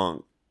 Pharaoh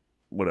Monk.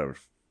 Whatever.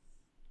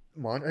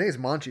 I think it's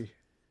Monchi.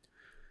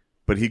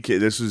 But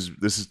this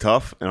is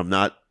tough, and I'm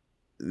not.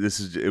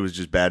 It was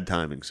just bad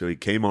timing. So he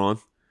came on.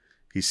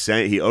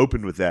 He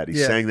opened with that. He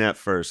Yeah. sang that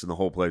first, and the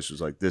whole place was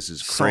like, "This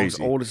is Song's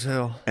crazy." old as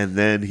hell. And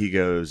then he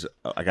goes,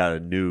 "I got a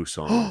new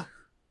song."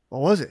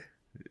 What was it?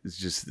 It's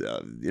just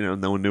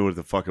no one knew what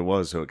the fuck it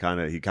was, so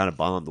he kind of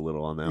bombed a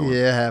little on that one.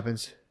 Yeah, it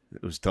happens.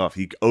 It was tough.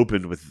 He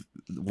opened with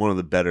one of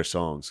the better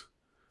songs.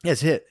 Yeah,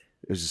 it's a hit.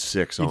 It was a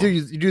sick song.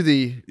 You do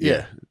the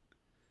yeah.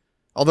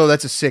 Although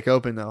that's a sick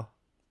open though.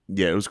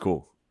 Yeah, it was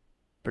cool.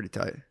 Pretty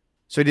tight.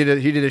 So he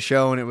did a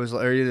show and it was,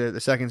 or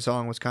the second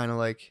song was kind of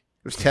like,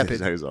 it was tepid.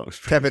 That song was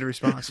Tepid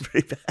response.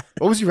 pretty bad.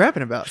 What was he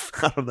rapping about?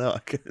 I don't know.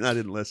 I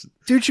didn't listen.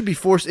 Dude should be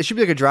forced. It should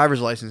be like a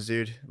driver's license,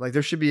 dude. Like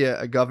there should be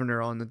a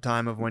governor on the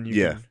time of when you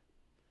Yeah. can.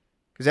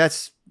 Because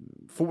that's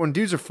when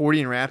dudes are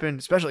 40 and rapping,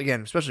 especially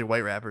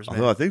white rappers, man.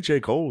 Although I think J.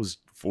 Cole was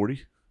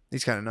 40.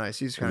 He's kind of nice.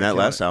 He's kind And of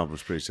that last album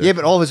was pretty sick. Yeah,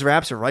 but all of his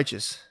raps are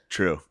righteous.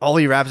 True. All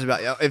he raps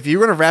about. If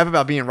you're gonna rap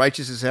about being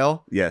righteous as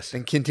hell, Yes.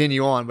 then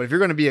continue on. But if you're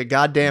gonna be a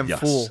goddamn Yes.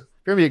 fool, if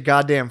you're gonna be a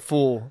goddamn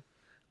fool,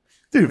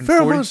 Dude,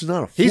 Pharoah 40 Monch is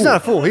not a fool. he's not a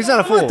fool. He's not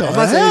a fool. What the I'm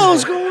not saying hell he's-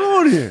 is going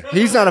on here?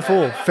 He's not a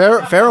fool.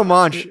 Pharoah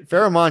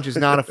Monch is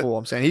not a fool.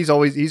 I'm saying he's been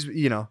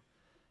a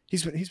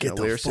Get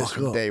the lyricist fuck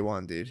from up. day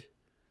one, dude.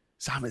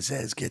 Simon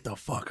Says, get the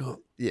fuck up.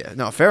 Yeah,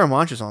 no, Pharoah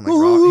Monch is on like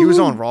rock. He was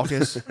on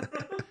Raucous.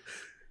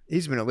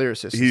 He's been a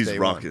lyricist. Since He's day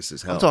raucous one.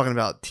 as hell. I'm talking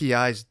about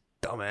T.I.'s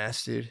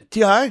dumbass, dude.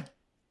 T.I.?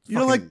 You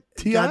don't Fucking like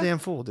T.I.? Goddamn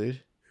fool,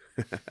 dude.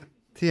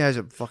 T.I.'s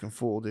a fucking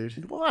fool,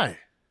 dude. Why?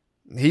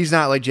 He's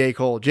not like J.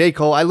 Cole. J.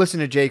 Cole, I listen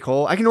to J.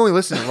 Cole. I can only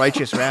listen to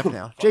righteous rap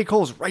now. J.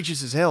 Cole's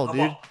righteous as hell,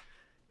 dude.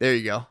 There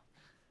you go.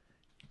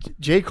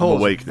 J. Cole's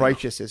awake now.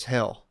 righteous as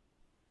hell.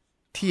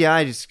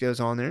 T.I. just goes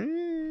on there.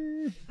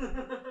 "Eh."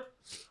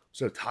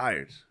 So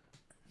tired.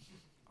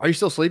 Are you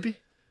still sleepy?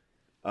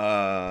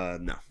 No.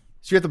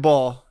 So you're at the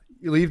ball.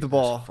 You leave the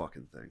ball. This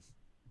fucking thing.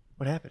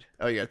 What happened?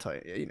 Oh, you gotta tell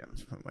you. Yeah, you know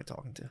who am I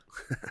talking to?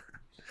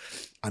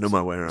 I know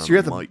my way around So you're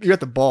at the the mic. you're at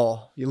the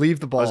ball. You leave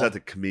the I ball. was at the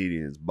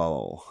comedian's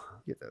ball.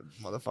 You get the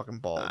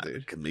motherfucking ball, The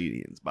dude.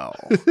 comedian's ball.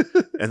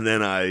 And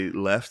then I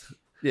left,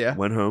 Yeah.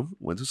 went home,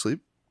 went to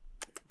sleep.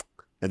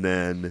 And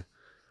then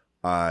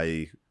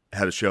I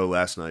had a show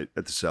last night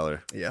at the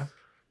Cellar. Yeah.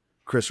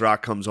 Chris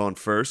Rock comes on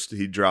first.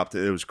 He dropped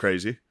it. It was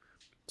crazy.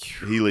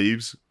 He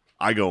leaves.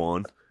 I go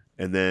on.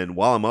 And then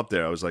while I'm up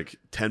there, I was like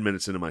 10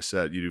 minutes into my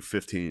set. You do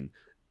 15.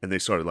 And they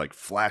started like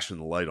flashing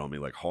the light on me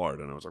like hard.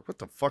 And I was like, what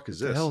the fuck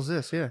is What the this? hell is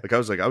this? Yeah.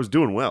 Like, I was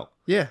doing well.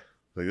 Yeah.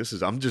 Like,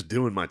 I'm just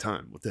doing my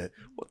time. What the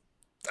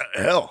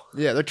hell?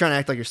 Yeah. They're trying to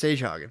act like you're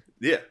stage hogging.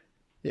 Yeah.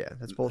 Yeah.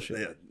 That's bullshit.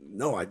 They had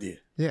no idea.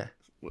 Yeah.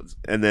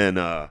 And then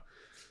I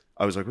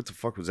was like, what the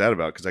fuck was that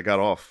about? Because I got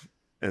off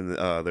and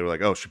they were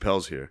like, oh,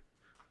 Chappelle's here.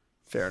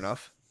 Fair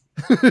enough.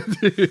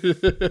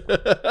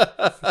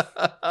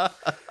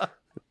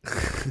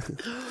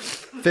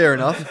 Fair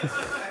enough.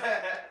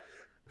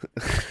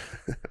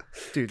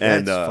 Dude, that's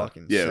And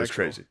fucking yeah, it was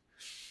sexual. crazy.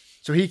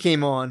 So he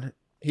came on.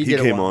 He He did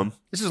a came while. on.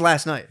 This is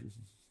last night.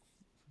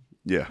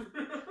 Yeah.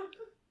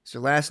 So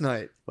last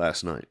night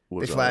Last night they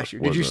was flashed you.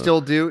 Did was you a-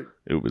 still do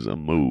It was a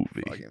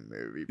movie. fucking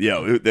movie?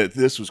 Yeah,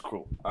 this was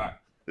cool. All right.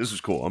 This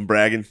was cool. I'm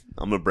bragging.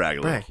 I'm going to brag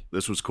a little. Brag.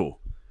 This was cool.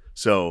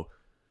 So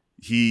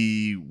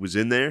he was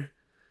in there.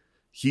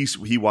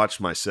 He watched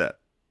my set.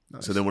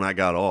 Nice. So then when I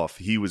got off,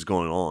 he was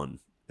going on.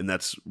 And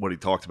that's what he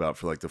talked about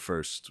for like the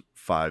first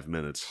 5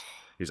 minutes.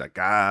 He's like,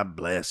 God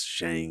bless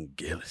Shane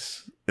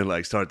Gillis. And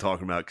like started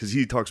talking about, because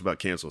he talks about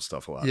cancel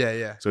stuff a lot. Yeah,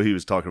 yeah. So he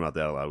was talking about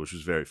that a lot, which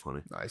was very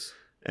funny. Nice.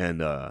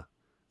 And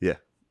yeah,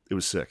 it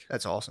was sick.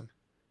 That's awesome.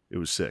 It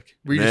was sick.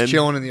 Were you Then- just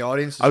chilling in the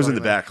audience? I was in the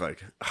Just back,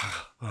 like,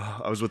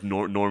 I was with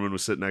Norman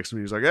was sitting next to me.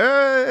 He was like,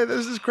 hey,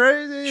 this is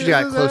crazy. She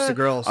got this is close to that."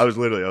 girls. I was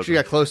literally, She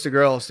got close to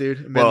girls, dude.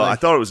 And been well, I like,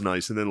 thought it was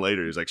nice. And then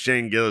later, he was like,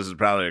 Shane Gillis is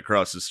probably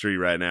across the street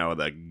right now with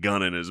a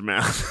gun in his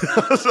mouth.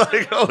 I was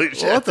like, holy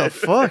shit. What the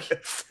fuck?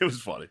 It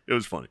was funny. It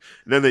was funny.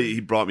 And then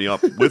he brought me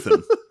up with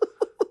him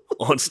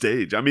on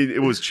stage. I mean,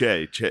 it was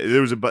Che.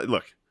 There was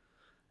look,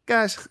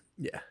 guys,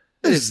 yeah.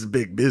 this is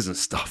big business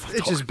stuff.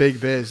 It's just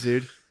big biz,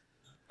 dude.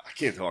 I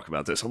can't talk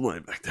about this. I'm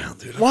laying back down,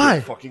 dude. I Why?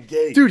 feel fucking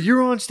gay. Dude,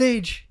 you're on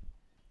stage.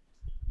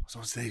 I was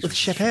on stage With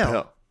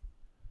Chappelle.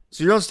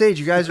 So you're on stage.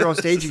 You guys are on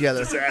stage together.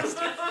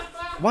 Disaster.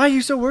 Why are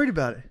you so worried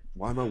about it?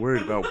 Why am I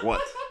worried about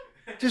what?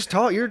 Just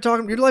talk. You're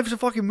talking. Your life is a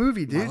fucking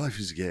movie, My dude. life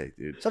is gay,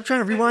 dude. Stop trying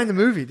to rewind the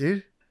movie,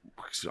 dude.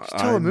 Just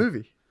tell a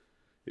movie.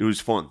 It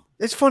was fun.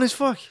 It's fun as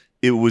fuck.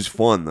 It was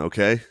fun,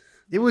 okay?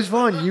 It was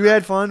fun. You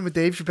had fun with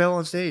Dave Chappelle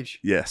on stage,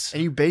 Yes.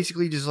 and you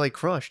basically just like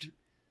crushed.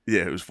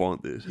 Yeah, it was fun,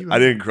 dude. You I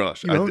didn't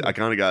crush. you owned I it.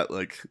 kind of got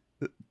like,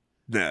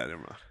 nah, never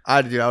mind.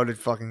 I would have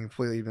fucking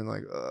completely been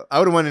like, I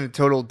would have went into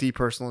total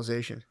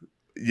depersonalization.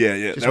 Yeah,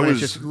 yeah. Just That when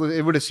was,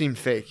 it would have seemed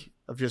fake.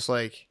 Of just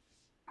like,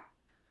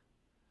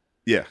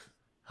 yeah,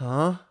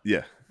 huh?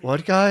 yeah.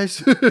 What,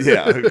 guys?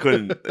 Yeah, I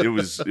couldn't. It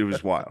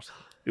was wild.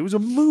 It was a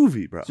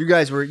movie, bro. So you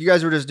guys were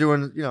just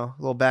doing, a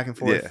little back and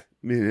forth. Yeah,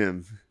 me and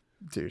him,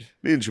 Dude.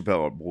 me and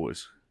Chappelle are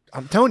boys.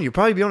 I'm telling you,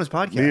 probably be on his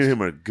podcast. Me and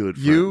him are good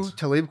friends. You,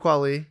 Talib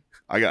Kweli,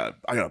 I got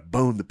a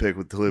bone to pick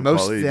with Talib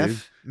Most Kweli, Def,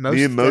 dude. Most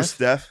Me and Most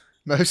Def, Def.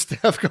 Most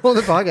Def. Go on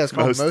the podcast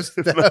called Most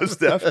Def. Most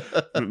Def.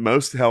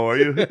 Most, how are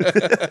you?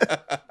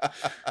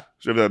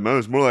 Should be like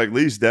Most, more like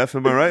least Def,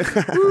 am I right?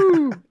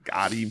 Woo.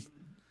 Got him.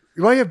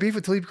 Why you have beef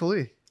with Talib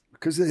Kweli?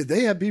 Because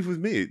they had beef with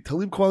me.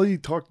 Talib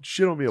Kweli talked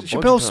shit on me a bunch of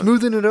Chappelle's times.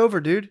 smoothing it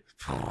over, dude.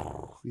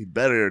 He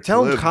better.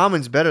 Tell him Talib.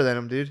 Common's better than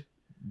him, dude.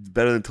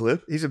 Better than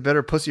Talib? He's a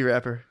better pussy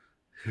rapper.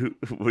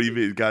 What do you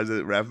mean? Guys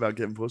that rap about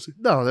getting pussy?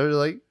 No, they're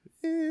like,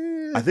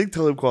 I think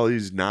Talib Kweli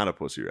is not a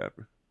pussy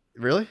rapper.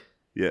 really?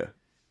 Yeah.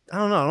 I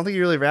don't know. I don't think he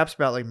really raps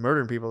about like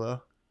murdering people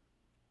though.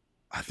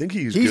 I think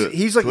he's good.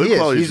 He's like Talib he is.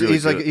 Kweli's He's, really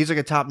he's like good. he's like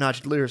a top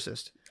notch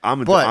lyricist.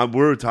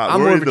 We're top. I'm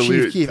we're more in of a the Chief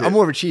lyric Keef. pit. I'm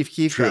more of a Chief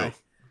Keef True. guy.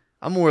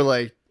 I'm more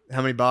like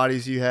how many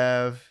bodies you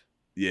have.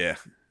 Yeah.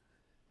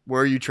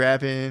 Where are you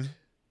trapping?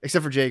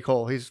 Except for J.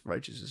 Cole, he's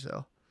righteous as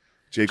hell.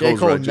 J. J. Cole's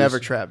Cole righteous. never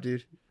trapped,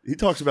 dude. He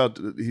talks about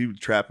he would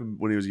trap him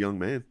when he was a young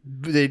man.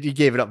 But he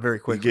gave it up very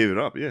He quickly. gave it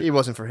up. Yeah, It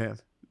wasn't for him.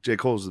 J.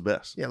 Cole's the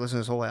best. Yeah, listen to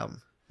his whole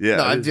album. Yeah,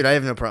 No, dude, I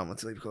have no problem with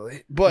Talib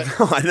Kweli. But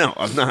No, I know.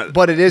 I'm not.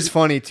 but it is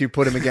funny to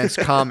put him against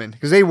Common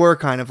because they were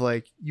kind of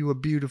like, you were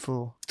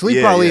beautiful. Talib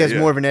Yeah, Kweli yeah, has yeah.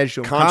 more of an edge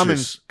to him.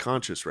 Common's,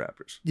 Conscious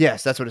rappers.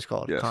 yes, that's what it's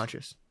called, Yes.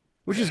 conscious,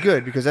 which is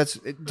good because that's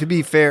to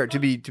be fair. To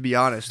be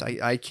honest,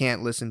 I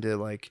can't listen to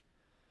like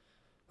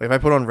if I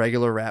put on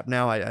regular rap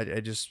now, I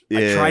just I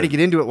Yeah. try to get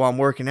into it while I'm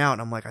working out,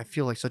 and I'm like, I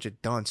feel like such a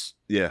dunce.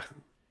 Yeah,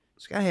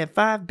 It's like, I had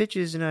 5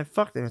 bitches and I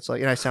fucked them. It's like,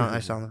 and I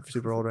sound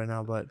super old right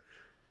now, but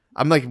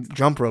I'm like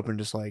jump roping,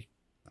 just like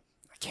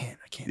I can't.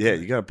 yeah. do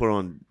it. You got to put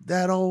on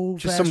that old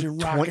Just some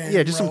fashioned rock 20, and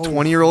yeah, just some roll.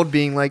 20-year-old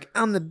being like,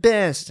 I'm the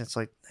best. It's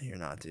like, no, you're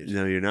not, dude.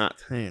 No, you're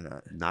not. No, you're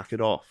not. Knock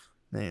it off.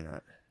 No, you're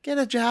not. Get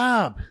a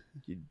job.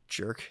 You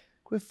jerk.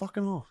 Quit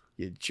fucking off.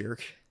 You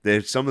jerk.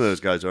 Some of those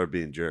guys are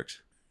being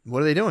jerks.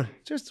 What are they doing?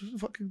 Just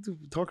fucking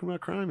talking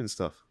about crime and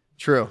stuff.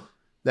 True.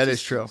 That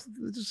is true.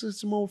 Just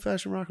some old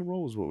fashioned rock and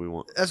roll is what we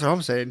want. That's what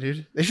I'm saying,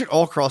 dude. They should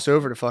all cross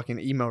over to fucking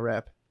emo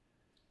rap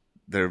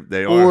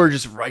They are. or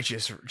just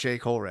righteous J.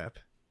 Cole rap.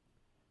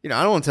 You know,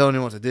 I don't want to tell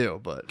anyone what to do,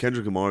 but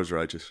Kendrick Lamar is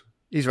righteous.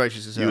 he's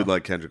righteous as hell. You would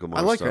like Kendrick Lamar.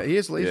 I like stuff. that.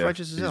 He's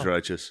righteous as hell. He's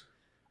righteous.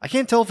 I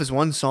can't tell if his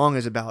one song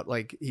is about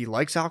like he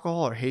likes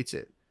alcohol or hates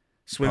it.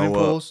 Swimming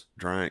Power up, pools.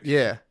 Drank.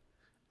 Yeah.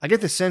 I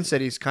get the sense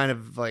that he's kind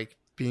of like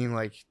being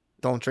like,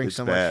 don't drink It's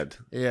so bad. much.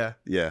 Yeah.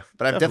 Yeah.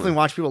 But I've definitely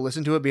watched people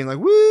listen to it being like,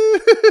 woo.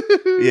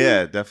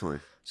 Yeah, definitely.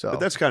 So But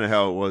that's kind of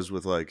how it was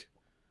with like,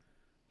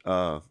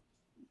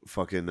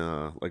 fucking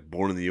like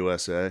Born in the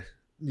USA.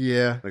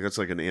 yeah. Like that's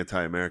like an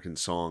anti-American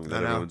song I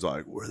that know. everyone's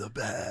like, "We're the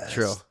best."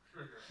 True.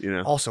 You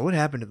know Also, what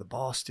happened to the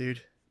boss,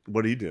 dude?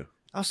 what do you do?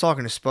 I was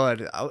talking to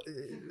Spud.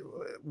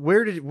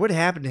 What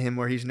happened to him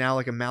where he's now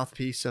like a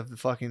mouthpiece of the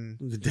fucking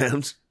The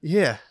Dems.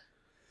 yeah?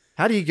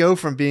 How do you go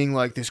from being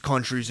like this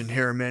country's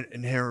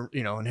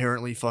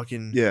inherently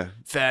fucking Yeah,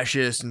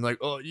 fascist and like,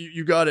 oh,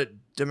 you got it,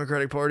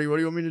 Democratic Party, what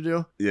do you want me to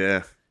do?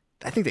 yeah.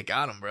 I think they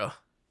got him, bro.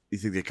 You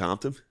think they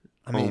comped him?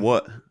 I mean, On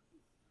what?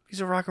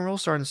 he's a rock and roll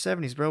star in the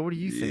 70s, bro. What do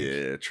you think?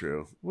 Yeah,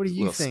 true. What do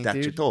you Little think,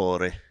 dude?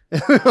 statutory.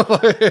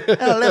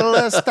 A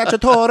little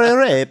statutory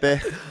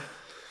rape.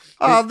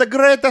 Oh, the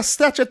greatest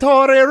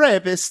statutory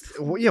rapist.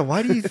 Well, yeah,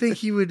 why do you think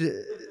he would?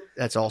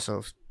 That's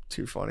also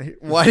too funny.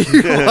 Why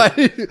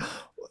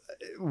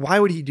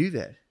would he do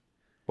that?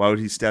 Why would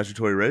he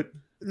statutory rape?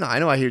 No, I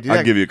know why he would do I'll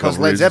that. give you a because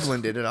couple Led reasons.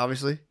 Zeppelin did it,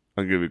 obviously.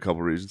 I'll give you a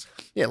couple reasons.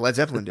 Yeah, Led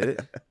Zeppelin did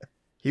it.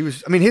 He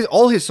was. I mean,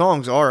 all his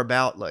songs are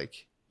about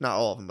like not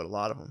all of them, but a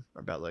lot of them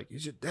are about like,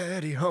 is your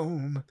daddy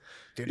home?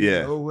 Did he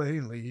Yeah. go away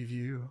and leave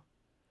you?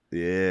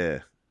 Yeah.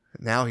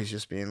 Now he's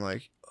just being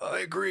like, I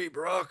agree,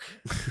 Brock.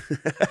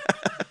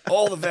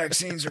 All the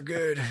vaccines are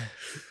good.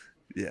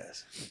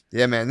 Yes.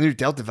 Yeah, man. The new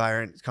Delta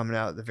variant is coming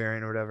out, the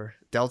variant or whatever.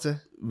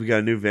 Delta? We got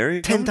a new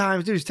variant? 10 coming?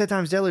 times, dude. It's 10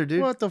 times deadlier,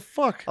 dude. What the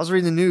fuck? I was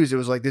reading the news. It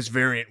was like, this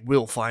variant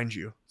will find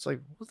you. It's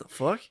like, what the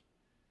fuck?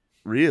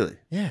 Really?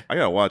 Yeah. I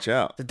gotta watch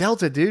out. The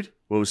Delta, dude.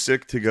 Well, it was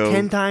sick to go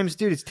 10 times,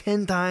 dude. It's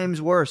 10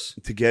 times worse.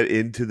 to get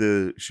into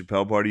the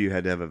Chappelle party. You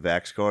had to have a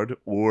Vax card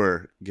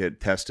or get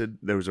tested.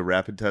 There was a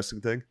rapid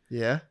testing thing,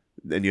 Yeah.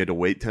 and you had to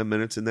wait 10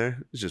 minutes in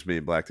there. It's just me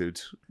and black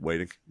dudes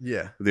waiting.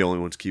 Yeah. We're the only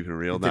ones keeping it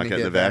real, not Didn't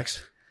getting get the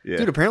vax. Yeah,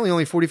 Dude, apparently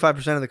only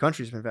 45% of the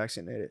country's been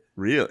vaccinated.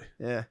 really?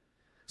 Yeah.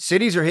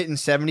 Cities are hitting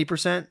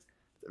 70%.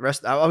 The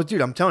rest,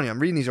 dude, I'm telling you, I'm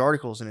reading these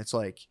articles and it's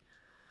like,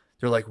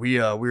 they're like, we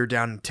were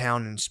down in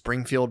town in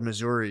Springfield,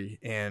 Missouri,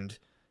 and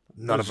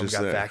none I of was them just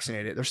got there.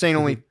 vaccinated. They're saying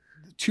only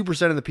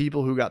 2% of the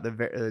people who got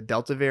the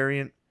Delta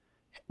variant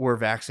were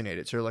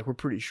vaccinated. So they're like, we're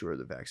pretty sure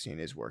the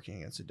vaccine is working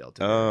against the Delta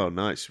variant. Oh,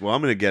 nice. Well,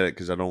 I'm gonna get it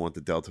because I don't want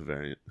the Delta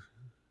variant.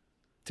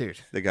 Dude,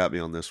 They got me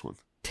on this one.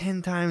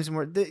 10 times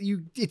more.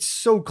 It's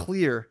so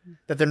clear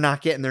that they're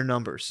not getting their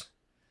numbers.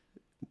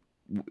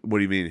 What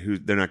do you mean? Who?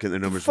 They're not getting their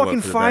numbers? Fucking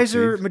what, for the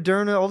Pfizer, vaccine?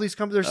 Moderna, all these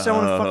companies, they're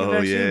selling a fucking Oh,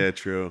 vaccine. yeah,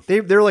 true.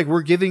 They're like,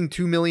 we're giving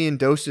 2 million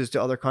doses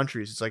to other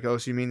countries. It's like, oh,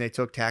 so you mean they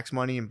took tax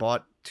money and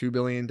bought 2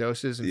 billion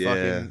doses and Yeah.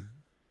 fucking.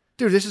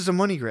 Dude, this is a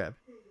money grab.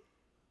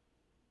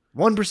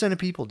 1% of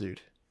people,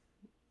 dude,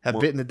 have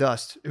Well- bitten the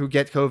dust who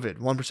get COVID.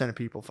 1% of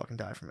people fucking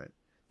die from it.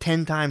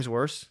 10 times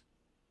worse.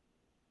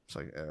 It's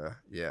like,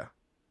 yeah,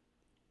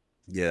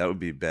 Yeah, that would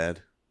be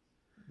bad.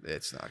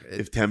 it's not.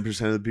 If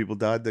 10% of the people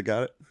died that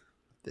got it,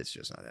 It's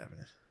just not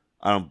happening.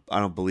 I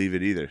don't believe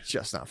it either. It's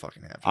just not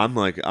fucking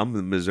happening. I'm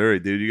in Missouri,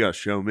 dude. You gotta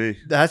show me.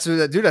 That's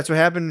what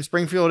happened in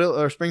Springfield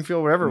or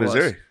Springfield, wherever it was.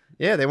 Missouri.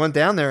 Yeah, they went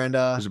down there and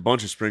There's a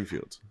bunch of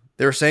Springfields.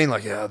 they were saying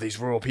like, yeah, these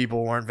rural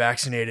people weren't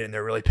vaccinated and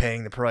they're really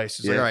paying the price.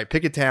 It's like, Yeah. all right,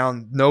 pick a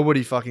town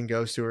nobody fucking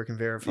goes to or can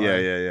verify.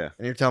 Yeah.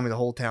 And you're telling me the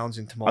whole town's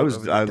in tumult. I over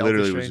the Delta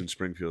literally strain? was in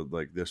Springfield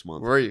like this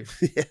month. Where were you?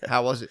 Yeah.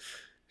 How was it?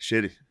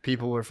 Shitty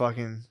People were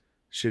fucking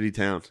shitty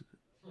town.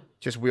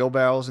 just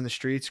wheelbarrows in the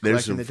streets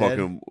There's collecting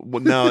some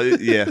the fucking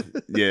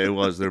yeah, it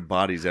was. There are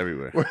bodies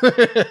everywhere.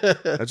 dead.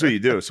 That's what you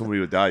do. If somebody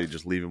would die, you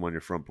just leave them on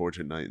your front porch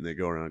at night, and they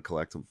go around and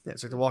collect them. Yeah,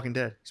 it's like The Walking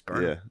Dead. It's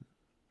burning. Yeah.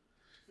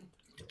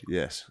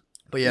 Yes.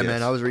 But yeah, Yes.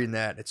 man, I was reading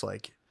that. It's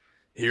like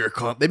here it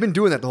comes. They've been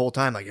doing that the whole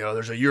time. Like, oh,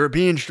 there's a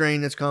European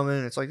strain that's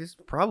coming. It's like, this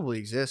probably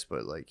exists,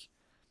 but like,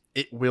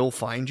 it will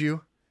find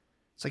you.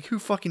 It's like, who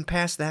fucking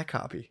passed that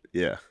copy?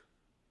 Yeah.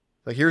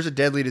 Like, here's a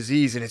deadly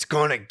disease and it's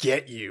gonna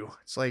get you.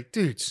 It's like,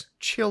 dudes,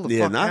 chill the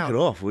Yeah, fuck knock out. it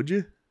off, would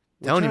you?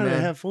 We're Telling you, trying to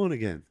man. have fun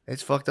again.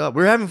 It's fucked up.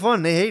 We're having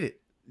fun. They hate it.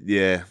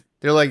 Yeah.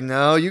 They're like,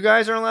 no, you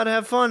guys aren't allowed to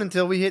have fun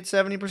until we hit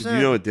 70%. Did you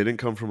know it didn't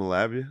come from a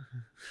lab yet?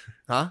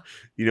 Huh?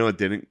 You know it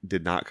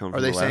did not come Are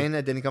from they a lab? saying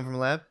that didn't come from a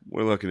lab?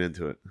 We're looking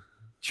into it.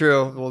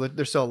 True. Well,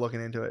 they're still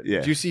looking into it. Yeah.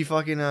 Did you see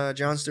fucking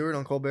Jon Stewart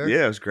on Colbert?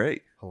 Yeah, it was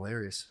great.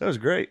 Hilarious. That was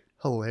great.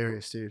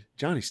 Hilarious, dude.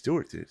 Johnny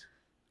Stewart, dude.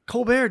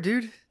 Colbert,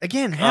 dude.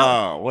 Again,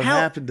 how? What how-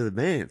 happened to the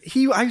man?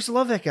 I used to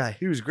love that guy.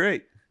 He was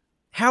great.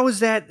 How is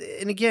that?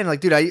 And again, like,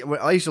 dude,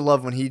 I used to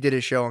love when he did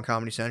his show on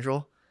Comedy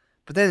Central.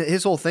 But then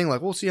his whole thing,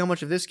 like, we'll see how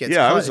much of this gets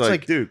Yeah, cut. I was It's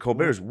like, dude,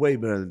 Colbert's way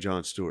better than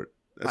Jon Stewart.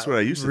 That's what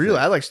I used to really. think.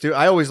 I like Stewart.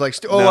 I always like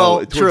Stewart. Oh, No, well,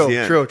 towards true, the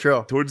end.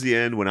 true. Towards the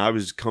end, when I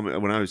was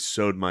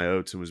sowed my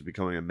oats and was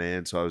becoming a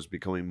man, so I was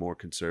becoming more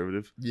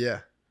conservative. Yeah.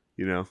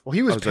 You know, Well,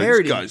 he was I was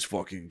parodying. like, this guy's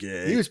fucking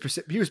gay. He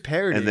was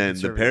parodying. and then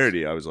the conservatives.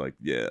 parody, I was like,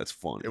 yeah, that's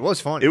funny. It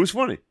was funny. It was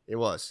funny. It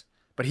was.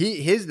 But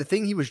the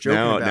thing he was joking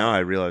about. Now I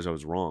realize I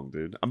was wrong,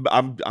 dude.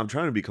 I'm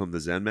trying to become the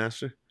Zen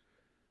master.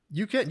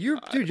 You're Where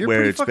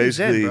pretty it's fucking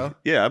zen, basically, bro.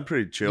 yeah, I'm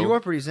pretty chill. You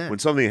are pretty zen. When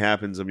something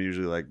happens, I'm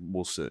usually like,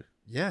 we'll see.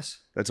 Yes.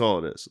 That's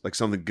all it is. Like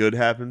something good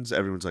happens,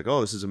 everyone's like,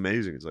 oh, this is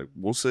amazing. It's like,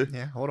 we'll see.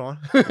 Yeah, hold on.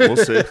 We'll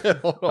see.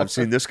 Hold on. I've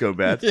seen this go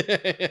bad.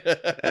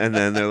 And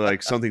then they're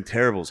like, something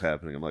terrible's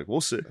happening. I'm like, we'll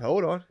see.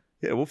 Hold on.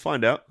 Yeah, we'll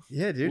find out.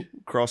 Yeah, dude.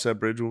 We'll cross that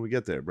bridge when we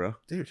get there, bro.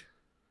 Dude.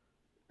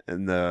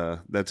 And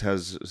that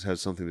has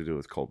something to do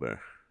with Colbert.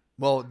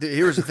 Well,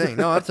 here's the thing.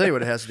 No, I'll tell you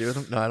what it has to do with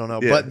him. No, I don't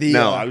know. Yeah. But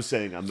I was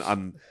saying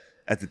I'm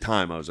at the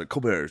time I was like,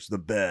 Colbert's the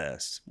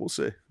best. We'll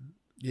see.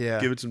 yeah.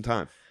 Give it some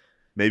time.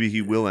 Maybe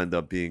he will end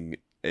up being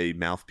a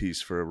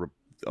mouthpiece for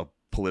a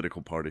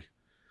political party.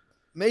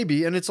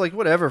 Maybe, and it's like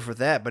whatever for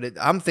that. But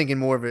I'm thinking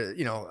more of it.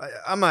 You know,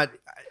 I'm not.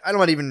 I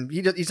don't even.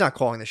 He's not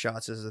calling the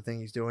shots as the thing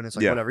he's doing. It's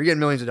like Yeah. whatever. You're getting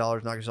millions of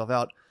dollars, knock yourself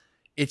out.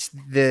 It's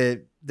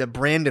the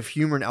brand of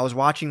humor. And I was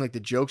watching like the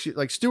jokes.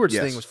 Like Stewart's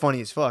Yes. thing was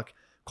funny as fuck.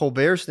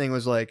 Colbert's thing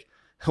was like,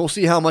 we'll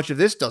see how much of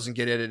this doesn't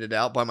get edited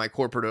out by my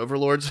corporate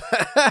overlords.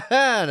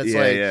 And it's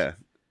Yeah.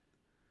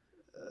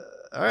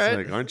 all right, It's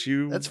like, aren't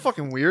you? that's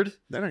fucking weird.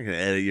 They're not gonna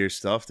edit your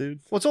stuff, dude.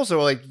 Well, it's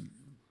also like,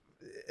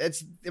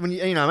 it's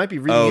when I might be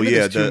reading into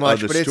this too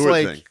much, the but it's Stewart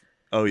like, thing.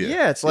 Oh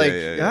yeah, it's like,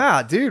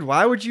 yeah. dude,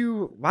 why would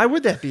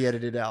that be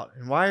edited out?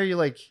 And why are you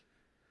like,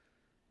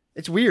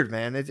 it's weird,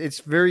 man. It's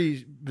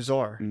very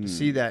bizarre to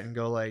see that and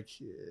go like,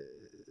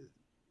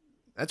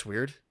 that's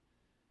weird.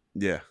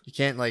 Yeah. You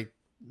can't like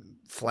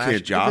flash.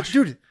 Can't Josh?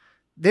 Dude,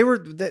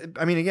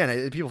 I mean,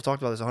 again, people have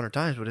talked about this 100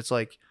 times, but it's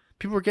like,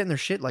 people were getting their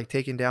shit like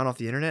taken down off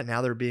the internet.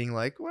 Now they're being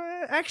like,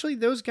 well, actually,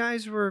 those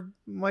guys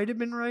might have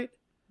been right.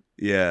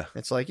 Yeah.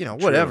 It's like, True.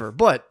 whatever.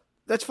 But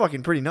that's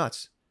fucking pretty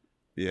nuts.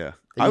 Yeah.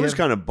 That I you was have-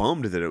 kind of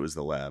bummed that it was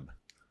the lab.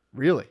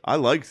 Really? I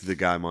liked the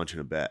guy munching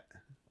a bat.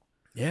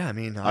 Yeah, I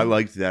mean, I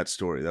liked that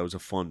story. That was a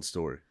fun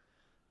story.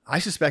 I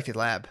suspected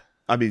lab.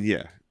 I mean,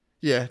 yeah,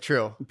 Yeah,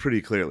 true.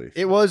 pretty clearly.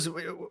 It was.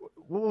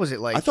 What was it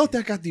like? I thought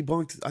that got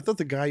debunked. I thought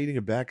the guy eating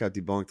a bat got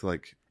debunked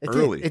like it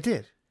early. Did. It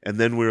did. And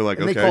then we were like,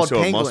 And they okay, called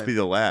so it must pangolin. be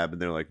the lab.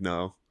 And they're like,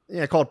 no.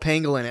 Yeah, called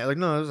pangolin. Like,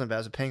 no, it wasn't bad. It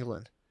was a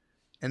pangolin.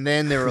 And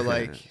then they were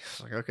like,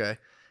 okay.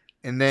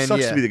 And then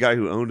Sucks yeah, to be the guy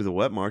who owned the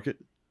wet market.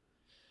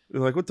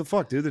 They're like, what the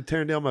fuck, dude? They're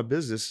tearing down my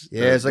business.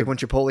 yeah, it's like when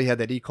Chipotle had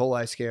that E.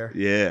 coli scare.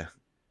 Yeah.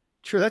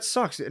 True, that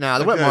sucks. Nah,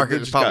 the Like, wet market they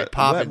was just probably got-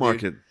 popping. Wet Dude.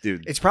 market,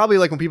 dude. It's probably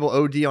like when people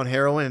OD on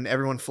heroin and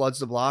everyone floods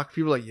the block.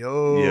 People are like,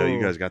 yo, Yeah, you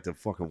guys got the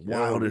fucking Yo, we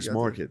wildest got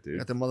market, got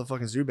dude. the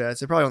motherfucking Zubats.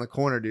 They're probably on the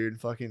corner, dude.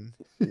 Fucking.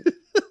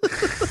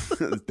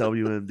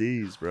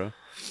 WMDs, bro.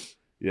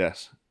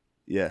 Yes.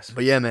 Yes.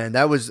 But yeah, man,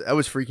 that was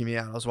freaking me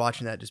out. I was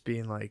watching that, just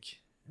being like,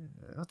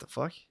 what the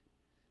fuck?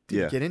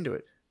 Didn't Yeah. get into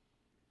it.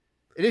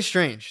 It is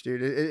strange,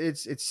 dude. It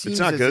seems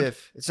not as good.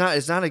 if it's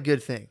not a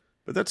good thing.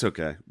 But that's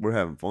okay. We're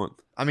having fun.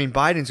 I mean,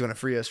 Biden's going to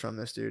free us from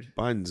this, dude.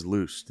 Biden's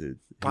loose, dude.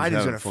 He's Biden's having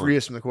going to fun. free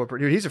us from the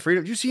corporate. Dude, he's a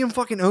freedom. Did you see him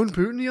fucking own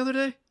Putin the other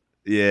day?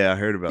 Yeah, I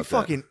heard about He that.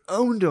 fucking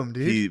owned him,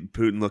 dude.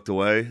 Putin looked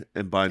away,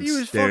 and Biden He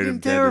was stared him fucking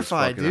dead in his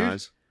terrified, fucking dude.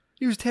 eyes.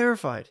 He was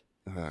terrified.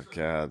 Oh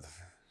God.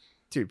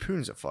 Dude,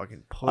 Putin's a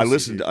fucking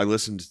pussy. I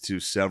listened to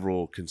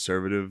several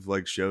conservative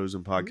like shows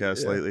and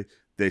podcasts Yeah. lately.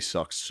 They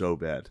suck so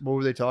bad. What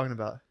were they talking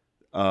about?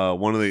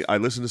 I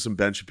listened to some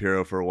Ben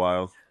Shapiro for a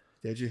while.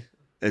 Did you?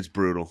 It's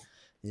brutal.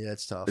 Yeah,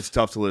 it's tough. It's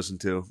tough to listen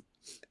to,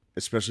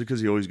 especially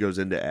because he always goes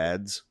into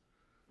ads,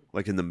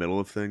 like in the middle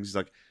of things. He's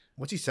like,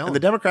 What's he selling? and the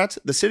Democrats,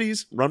 the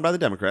cities run by the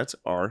Democrats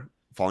are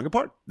falling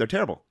apart. They're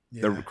terrible.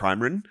 Yeah. They're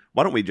crime ridden.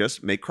 Why don't we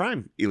just make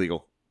crime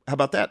illegal? How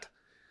about that?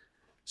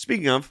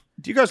 Speaking of,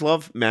 do you guys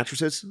love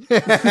mattresses? And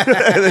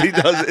then he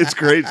does. It's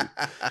crazy.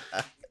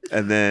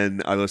 And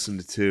then I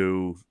listened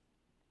to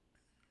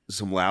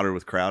some Louder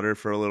with Crowder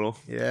for a little.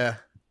 Yeah.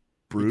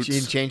 Brutes. You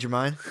didn't change your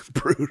mind?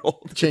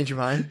 Brutal. Change your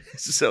mind?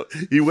 So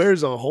he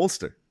wears a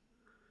holster.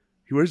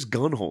 He wears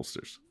gun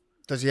holsters.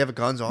 Does he have a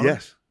guns on him?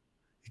 Yes.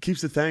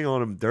 keeps the thing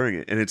on him during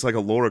it, and it's like a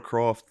Laura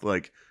Croft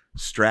like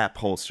strap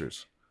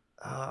holsters.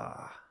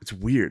 It's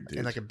weird, dude.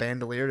 And like a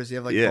bandolier. Does he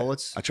have like Yeah.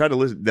 bullets? I tried to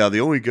listen. Now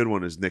the only good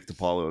one is Nick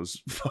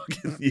DiPaolo's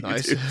fucking YouTube,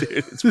 Nice. dude.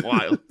 It's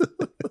wild.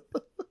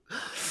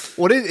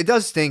 Well, it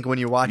does stink when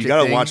you watch. You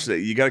gotta watch that.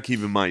 You gotta keep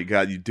in mind.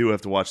 You do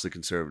have to watch the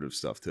conservative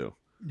stuff too,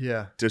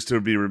 Yeah. just to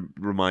be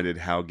reminded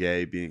how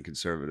gay being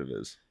conservative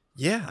is.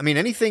 Yeah. I mean,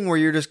 anything where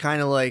you're just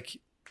kind of like,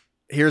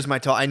 here's my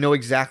talk. I know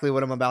exactly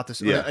what I'm about to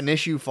say. Yeah. An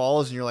issue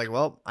falls, and you're like,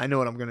 well, I know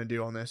what I'm gonna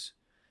do on this.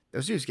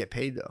 Those dudes get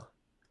paid though.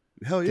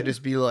 Hell yeah, To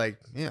just be like,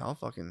 yeah,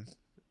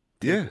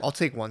 yeah, I'll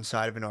take one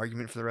side of an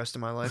argument for the rest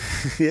of my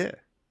life. yeah.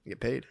 Get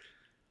paid.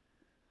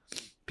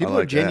 People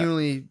like are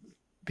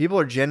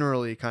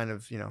generally kind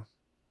of,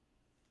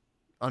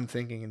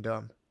 unthinking and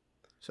dumb.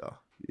 So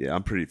Yeah,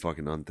 I'm pretty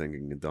fucking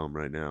unthinking and dumb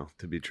right now,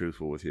 to be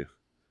truthful with you.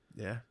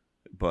 yeah,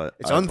 But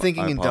it's I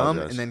unthinking and dumb,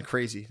 apologize. and then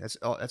crazy. That's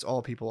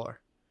all people are.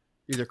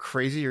 Either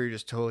crazy or you're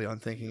just totally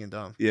unthinking and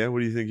dumb. Yeah, what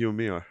do you think you and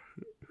me are?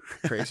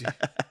 Crazy,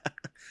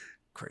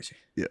 crazy.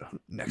 Yeah,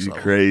 Next you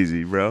level.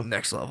 crazy, bro.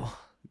 Next level.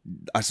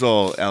 I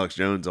saw Alex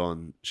Jones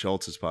on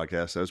Schultz's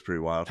podcast. That was pretty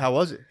wild. How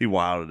was it? He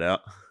wilded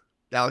out.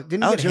 Didn't he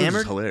Alex get Jones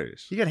hammered? is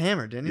hilarious. He got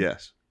hammered, didn't he?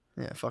 Yes,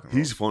 Yeah, fucking.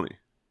 he's rules. funny.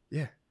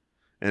 Yeah.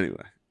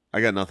 Anyway,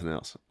 I got nothing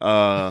else.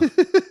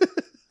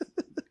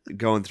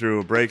 Going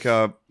through a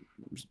breakup.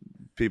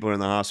 People are in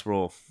the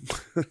hospital.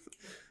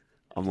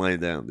 I'm laying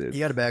down, dude. He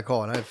had a bad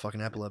call, and I have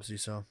fucking epilepsy,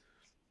 so.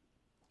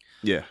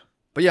 Yeah.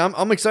 But yeah,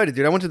 I'm excited,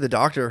 dude. I went to the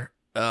doctor.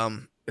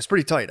 It's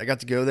pretty tight. I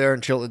got to go there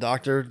and chill at the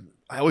doctor.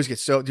 I always get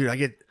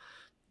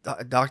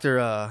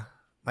doctor.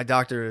 My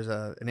doctor is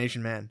an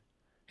Asian man.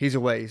 He's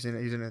away. He's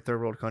in a third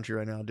world country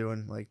right now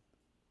doing like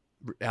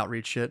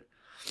outreach shit.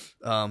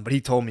 But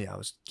he told me I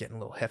was getting a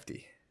little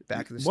hefty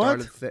back at the start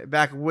What? of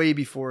back way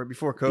before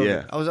COVID.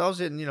 Yeah. I was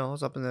hitting, I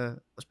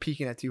was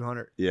peaking at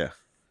 200. Yeah.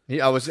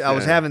 I was Yeah.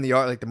 having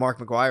the Mark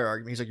McGuire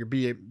argument. He's like, your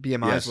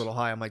BMI Yes. is a little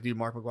high. I'm like, dude,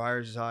 Mark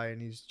McGuire's is high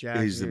and he's jacked.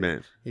 He's the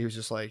man. He was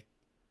just like,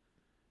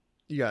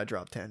 you gotta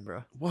drop 10,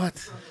 bro.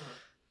 What?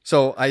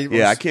 So I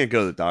can't go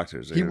to the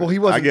doctors. He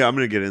wasn't- I'm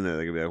gonna get in there.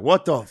 They're gonna be like,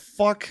 "What the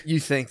fuck?" You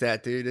think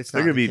that, dude? It's not.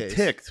 They're gonna the be case.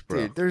 ticked,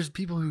 bro. Dude, there's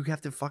people who have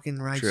to fucking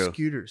ride True.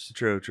 scooters.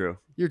 True.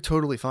 You're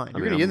totally fine. You're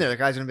mean, gonna get in I'm- there. The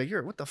guy's gonna be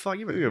like, what the fuck?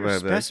 You're You're a gonna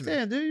be like,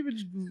 specimen. "Damn, dude,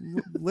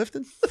 you been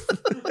lifting?"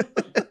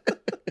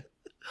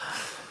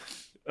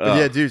 But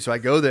yeah, dude. So I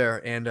go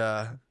there and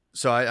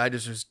so I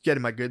just was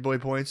getting my good boy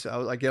points.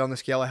 I get on the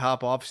scale. I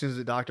hop off as soon as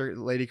the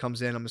lady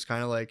comes in. I'm just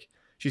kind of like,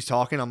 she's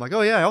talking. I'm like,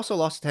 oh yeah, I also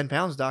lost 10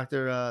 pounds,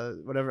 doctor.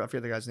 Whatever. I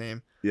forget the guy's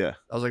name. Yeah.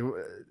 I was like,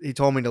 he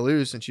told me to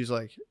lose, and she's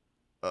like,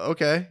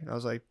 okay. And I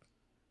was like,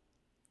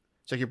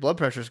 she's like, your blood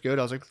pressure's good.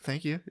 I was like,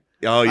 thank you.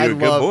 Oh, you're a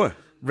good boy.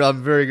 I'm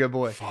a very good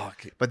boy.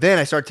 Fuck. But then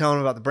I start telling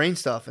him about the brain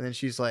stuff, and then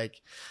she's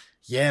like,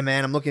 yeah,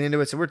 man, I'm looking into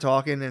it. So we're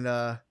talking,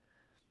 and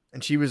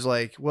she was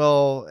like,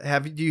 well,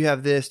 do you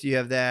have this? Do you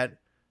have that?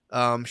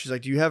 She's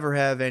like, do you ever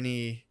have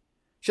any?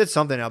 She said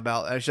something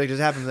about. She's like, does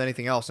it happen with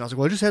anything else? And I was like,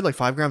 well, I just had like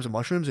 5 grams of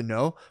mushrooms, and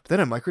no. But then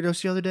I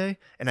microdosed the other day,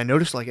 and I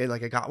noticed like I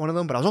got one of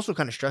them, but I was also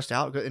kind of stressed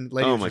out. And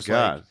later Oh was my just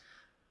god. like,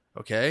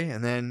 okay.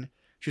 And then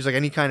she was like,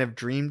 any kind of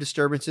dream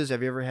disturbances?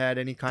 Have you ever had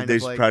any kind Did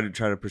of they like?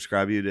 try to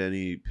prescribe you to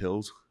any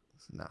pills?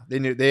 No, they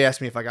knew. They asked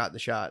me if I got the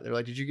shot. They're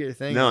like, did you get your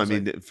thing? No, I was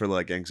mean like, for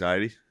like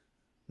anxiety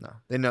no.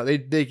 They know. They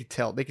could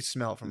tell. They could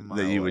smell it from a mile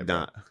that you away, would bro.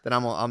 not. That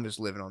I'm just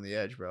living on the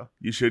edge, bro.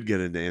 You should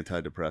get into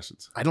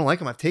antidepressants. I don't like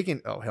them. I've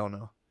taken. Oh hell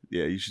no,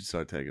 Yeah, you should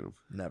start taking them.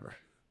 never.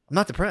 I'm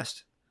not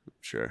depressed.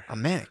 Sure.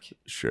 I'm manic.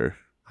 Sure.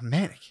 I'm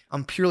manic.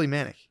 I'm purely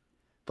manic.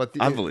 But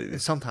I believe it.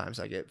 sometimes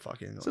I get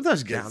fucking.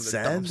 Sometimes you get down the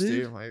sad, dumps,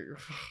 dude. I'm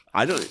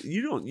like,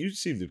 You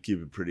seem to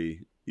keep it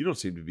pretty. You don't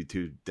seem to be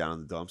too down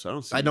in the dumps. I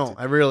don't see. I you don't. too-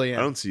 I really I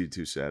am. don't see you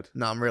too sad.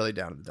 No, I'm really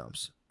down in the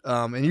dumps.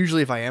 And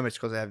usually if I am, it's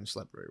because I haven't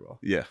slept very well.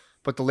 Yeah.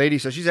 But the lady,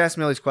 so she's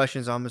asking me all these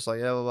questions. I'm just like,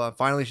 yeah, well,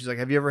 finally, she's like,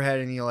 have you ever had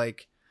any,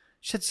 like,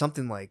 she said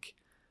something like,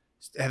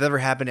 have ever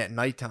happened at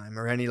nighttime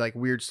or any, like,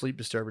 weird sleep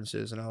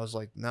disturbances? And I was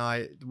like,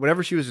 no,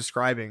 whatever she was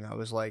describing, I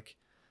was like,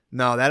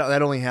 no,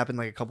 that only happened,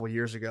 like, a couple of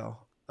years ago.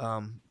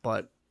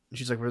 But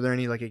she's like, were there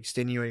any, like,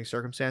 extenuating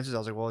circumstances? I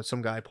was like, well,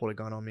 some guy pulled a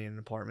gun on me in an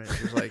apartment.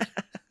 She was like,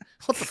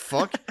 what the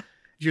fuck?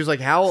 She was like,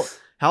 how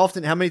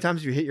many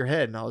times have you hit your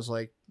head? And I was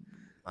like,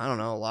 I don't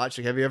know, a lot.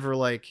 She's like, have you ever,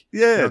 like,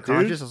 Yeah, been dude.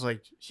 unconscious? I was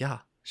like, yeah.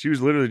 She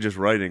was literally just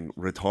writing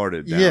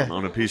retarded down Yeah.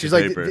 on a piece She's of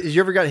like, paper. did you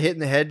ever got hit in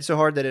the head so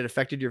hard that it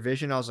affected your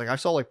vision? I was like, I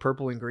saw like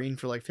purple and green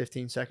for like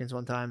 15 seconds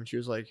one time. And she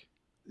was like,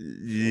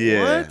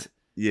 Yeah. what?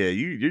 Yeah,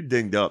 you're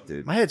dinged up,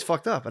 dude. My head's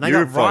fucked up. And I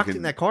You're got rocked fucking-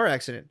 in that car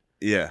accident.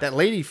 Yeah.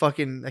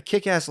 That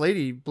kick-ass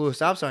lady blew a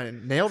stop sign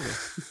and nailed me.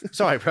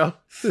 Sorry, bro.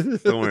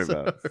 Don't worry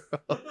about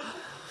it.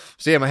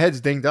 So yeah, my head's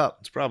dinged up.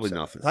 It's probably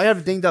nothing. I have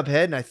a dinged up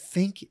head, and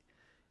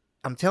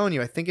I'm telling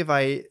you, I think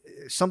if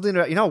something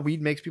about, how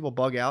weed makes people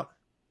bug out?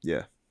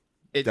 Yeah.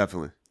 It-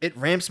 Definitely. It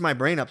ramps my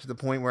brain up to the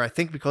point where I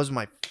think because of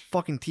my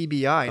fucking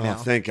TBI Oh, now.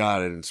 thank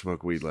God I didn't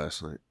smoke weed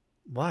last night.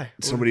 Why?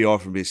 Somebody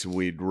offered me some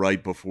weed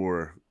right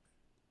before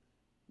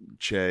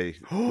Che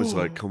was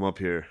like, come up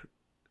here.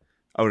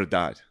 I would have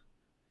died.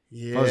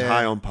 Yeah. If I was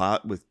high on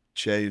pot with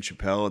Che and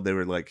Chappelle, they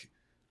were like,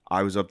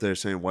 I was up there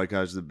saying white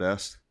guys are the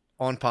best.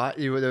 On pot?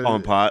 You were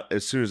On pot.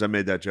 As soon as I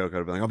made that joke,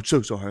 I'd be like, I'm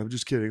so sorry. I'm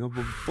just kidding. I'm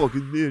a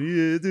fucking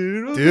idiot,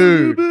 dude.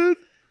 Dude.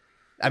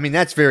 I mean,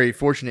 that's very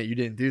fortunate you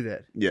didn't do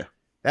that. Yeah.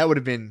 That would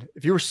have been,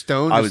 if you were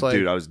stoned, I just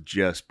was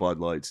just Bud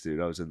Lights, dude.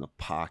 I was in the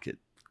pocket.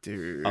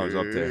 dude. I was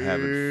up there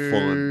having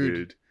fun,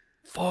 dude.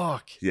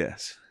 Fuck.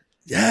 Yes.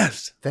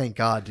 Yes. Thank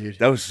God, dude.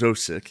 That was so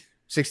sick.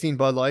 16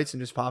 Bud Lights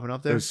and just popping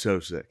up That there. was so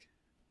sick.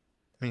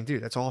 I mean,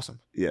 dude, that's awesome.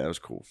 Yeah, that was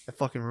cool. That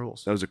fucking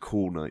rules. That was a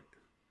cool night.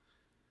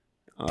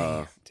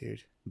 Damn,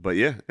 dude. But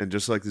yeah, and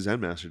just like the Zen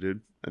Master,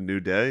 dude, a new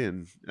day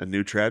and a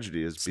new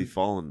tragedy has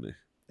befallen me.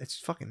 It's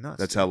fucking nuts.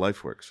 That's dude. how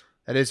life works.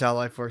 That is how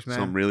life works, man.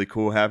 Something really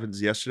cool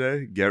happens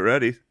yesterday. Get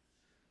ready.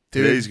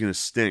 Dude. Today's gonna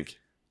stink.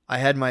 I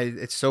had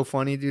it's so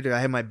funny, dude. I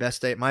had my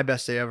best day. My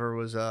best day ever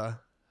was, I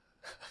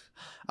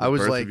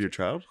was Birth like, of your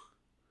child?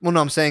 well, no,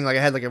 I'm saying like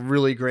I had like a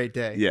really great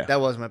day. Yeah. That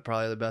was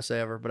probably the best day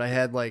ever. But I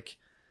had like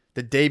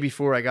the day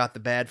before I got the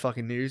bad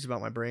fucking news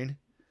about my brain.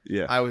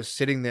 Yeah. I was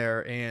sitting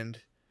there and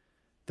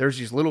there's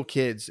these little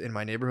kids in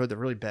my neighborhood that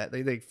really bad.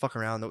 They fuck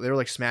around. They were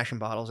like smashing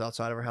bottles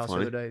outside of our house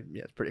Funny. the other day.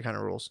 Yeah, it's pretty kind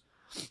of rules.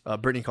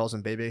 Brittany calls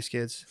them Bebe's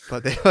kids,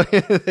 but they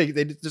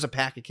just a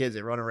pack of kids.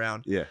 They run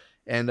around Yeah.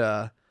 and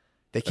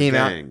they came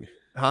out, Gang.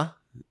 huh?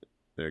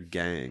 They're a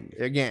gang.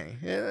 They're a gang.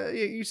 Yeah,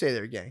 you say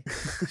they're a gang.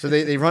 So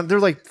they run. They're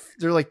like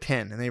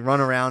 10, and they run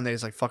around. They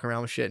just like fuck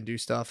around with shit and do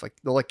stuff. Like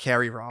they'll like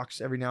carry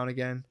rocks every now and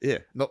again. Yeah.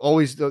 They'll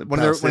always when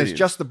it's Palestinians.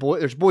 just the boy.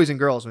 There's boys and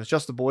girls. When it's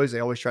just the boys, they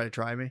always try to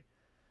try me.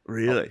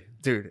 Really?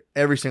 Dude,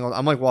 every single.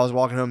 I'm like, while I was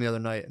walking home the other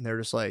night, and they're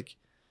just like,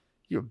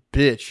 "You a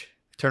bitch."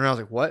 I turn around, I was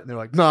like, "What?" And they're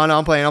like, "No,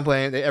 I'm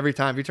playing." Every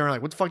time if you turn around,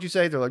 like, "What the fuck did you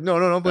say?" They're like, "No,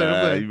 I'm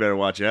playing." You better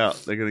watch out.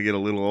 They're gonna get a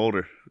little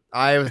older.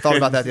 I thought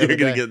about that the other You're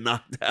gonna day. get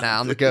knocked out. Nah,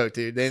 I'm the goat,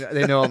 dude.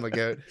 They know I'm the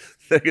goat.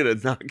 They're gonna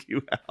knock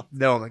you out.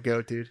 No, I'm the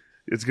goat, dude.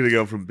 It's gonna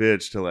go from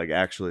bitch to like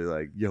actually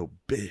like, yo,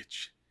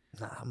 bitch.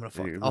 Nah, I'm gonna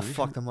fuck. You're I'll gonna-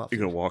 fuck them up. You're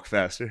Dude. gonna walk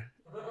faster.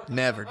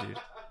 Never, dude.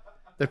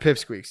 They're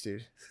pipsqueaks,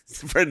 dude.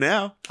 For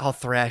now, I'll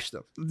thrash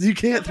them. you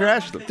can't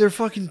thrash them. They're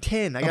fucking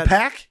 10. I A got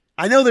pack?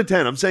 I know they're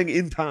 10. I'm saying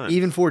in time.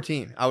 even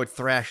 14. I would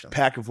thrash them.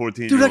 Pack of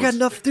 14. Dude, I got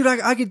enough. Dude,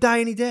 I could die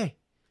any day.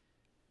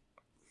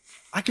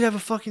 I could have a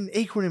fucking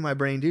acorn in my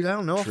brain, dude. I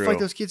don't know. I'll True. fight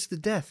those kids to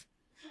death.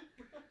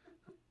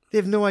 They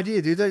have no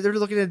idea, dude. They're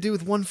looking at a dude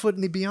with 1 foot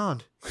in the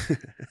beyond.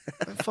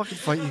 I'll fucking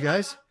fight you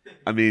guys.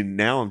 I mean,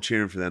 now I'm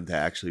cheering for them to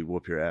actually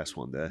whoop your ass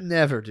one day.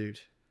 Never, dude.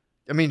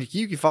 I mean,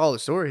 you can follow the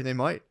story. They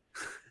might.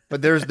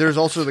 But there's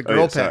also the Oh,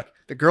 girl yeah, sorry. pack.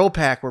 The girl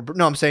pack where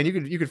no, I'm saying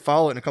you could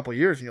follow it in a couple of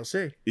years and you'll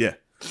see. Yeah.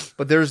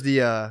 But there's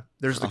the I'll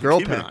girl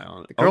keep an pack. eye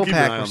on it. The I'll girl keep an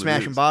eye pack on were the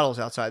smashing news. bottles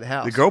outside the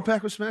house. The girl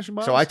pack was smashing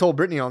bottles? So I told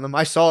Brittany on them.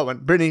 I saw it when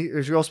Brittany,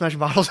 there's a girl smashing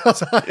bottles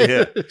outside.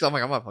 Yeah. So I'm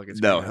like, I'm not fucking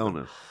No, screwing hell with no.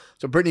 them.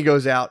 So Brittany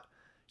goes out.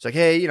 She's like,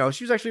 hey,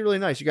 she was actually really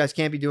nice. You guys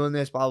can't be doing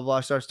this, blah, blah,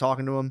 blah. Starts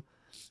talking to him.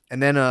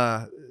 And then,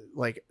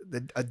 like,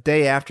 a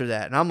day after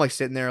that, and I'm like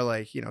sitting there,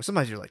 like,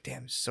 sometimes you're like,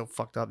 damn, this is so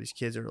fucked up. These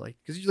kids are like,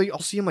 because I'll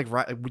see them like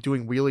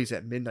doing wheelies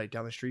at midnight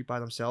down the street by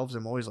themselves.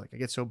 I'm always like, I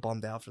get so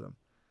bummed out for them.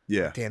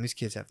 Yeah. Damn, these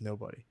kids have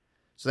nobody.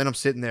 So then I'm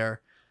sitting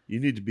there. You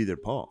need to be their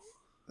Paul.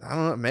 I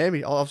don't know,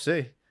 maybe I'll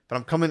see.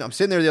 But I'm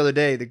sitting there the other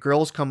day. The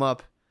girls come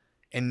up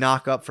and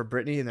knock up for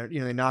Brittany, and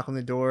they knock on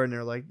the door, and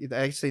they're like,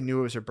 I guess they knew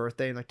it was her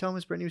birthday, and like, tell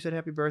Miss Brittany we said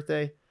happy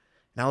birthday.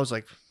 And I was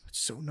like, it's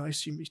so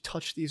nice you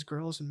touched these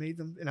girls and made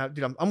them. And I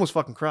almost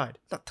fucking cried.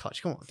 Not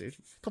touch, come on, dude.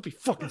 Don't be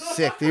fucking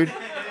sick, dude.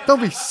 Don't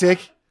be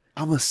sick.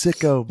 I'm a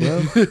sicko,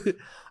 bro.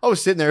 I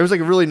was sitting there. It was like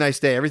a really nice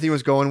day. Everything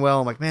was going well.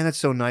 I'm like, man, that's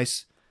so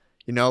nice.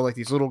 Like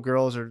these little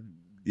girls are,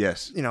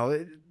 Yes.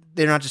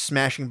 they're not just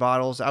smashing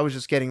bottles. I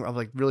was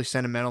like really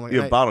sentimental. Like,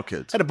 You have bottle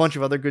kids. I had a bunch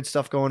of other good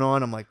stuff going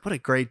on. I'm like, what a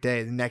great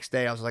day. The next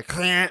day, I was like,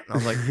 and I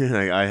was like,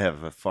 Like, I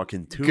have a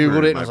fucking tumor Googled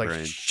in it, and my I was brain.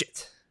 like,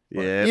 shit.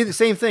 But Yeah. the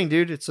same thing,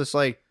 dude. It's just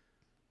like,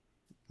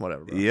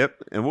 whatever, bro. Yep.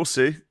 And we'll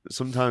see.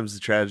 Sometimes the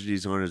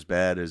tragedies aren't as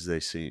bad as they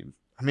seem.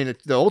 I mean,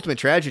 the ultimate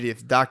tragedy if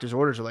the doctor's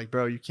orders are like,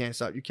 bro, you can't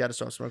stop. You got to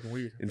start smoking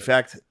weed. In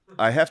fact,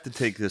 I have to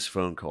take this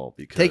phone call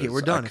because Take it,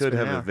 we're done. I It's could been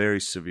have an a hour. very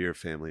severe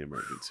family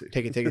emergency.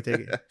 Take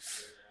it.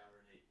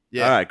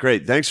 Yeah. All right,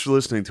 great. Thanks for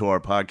listening to our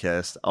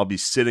podcast. I'll be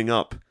sitting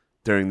up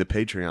during the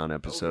Patreon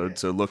episode,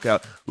 so look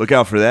out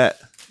for that.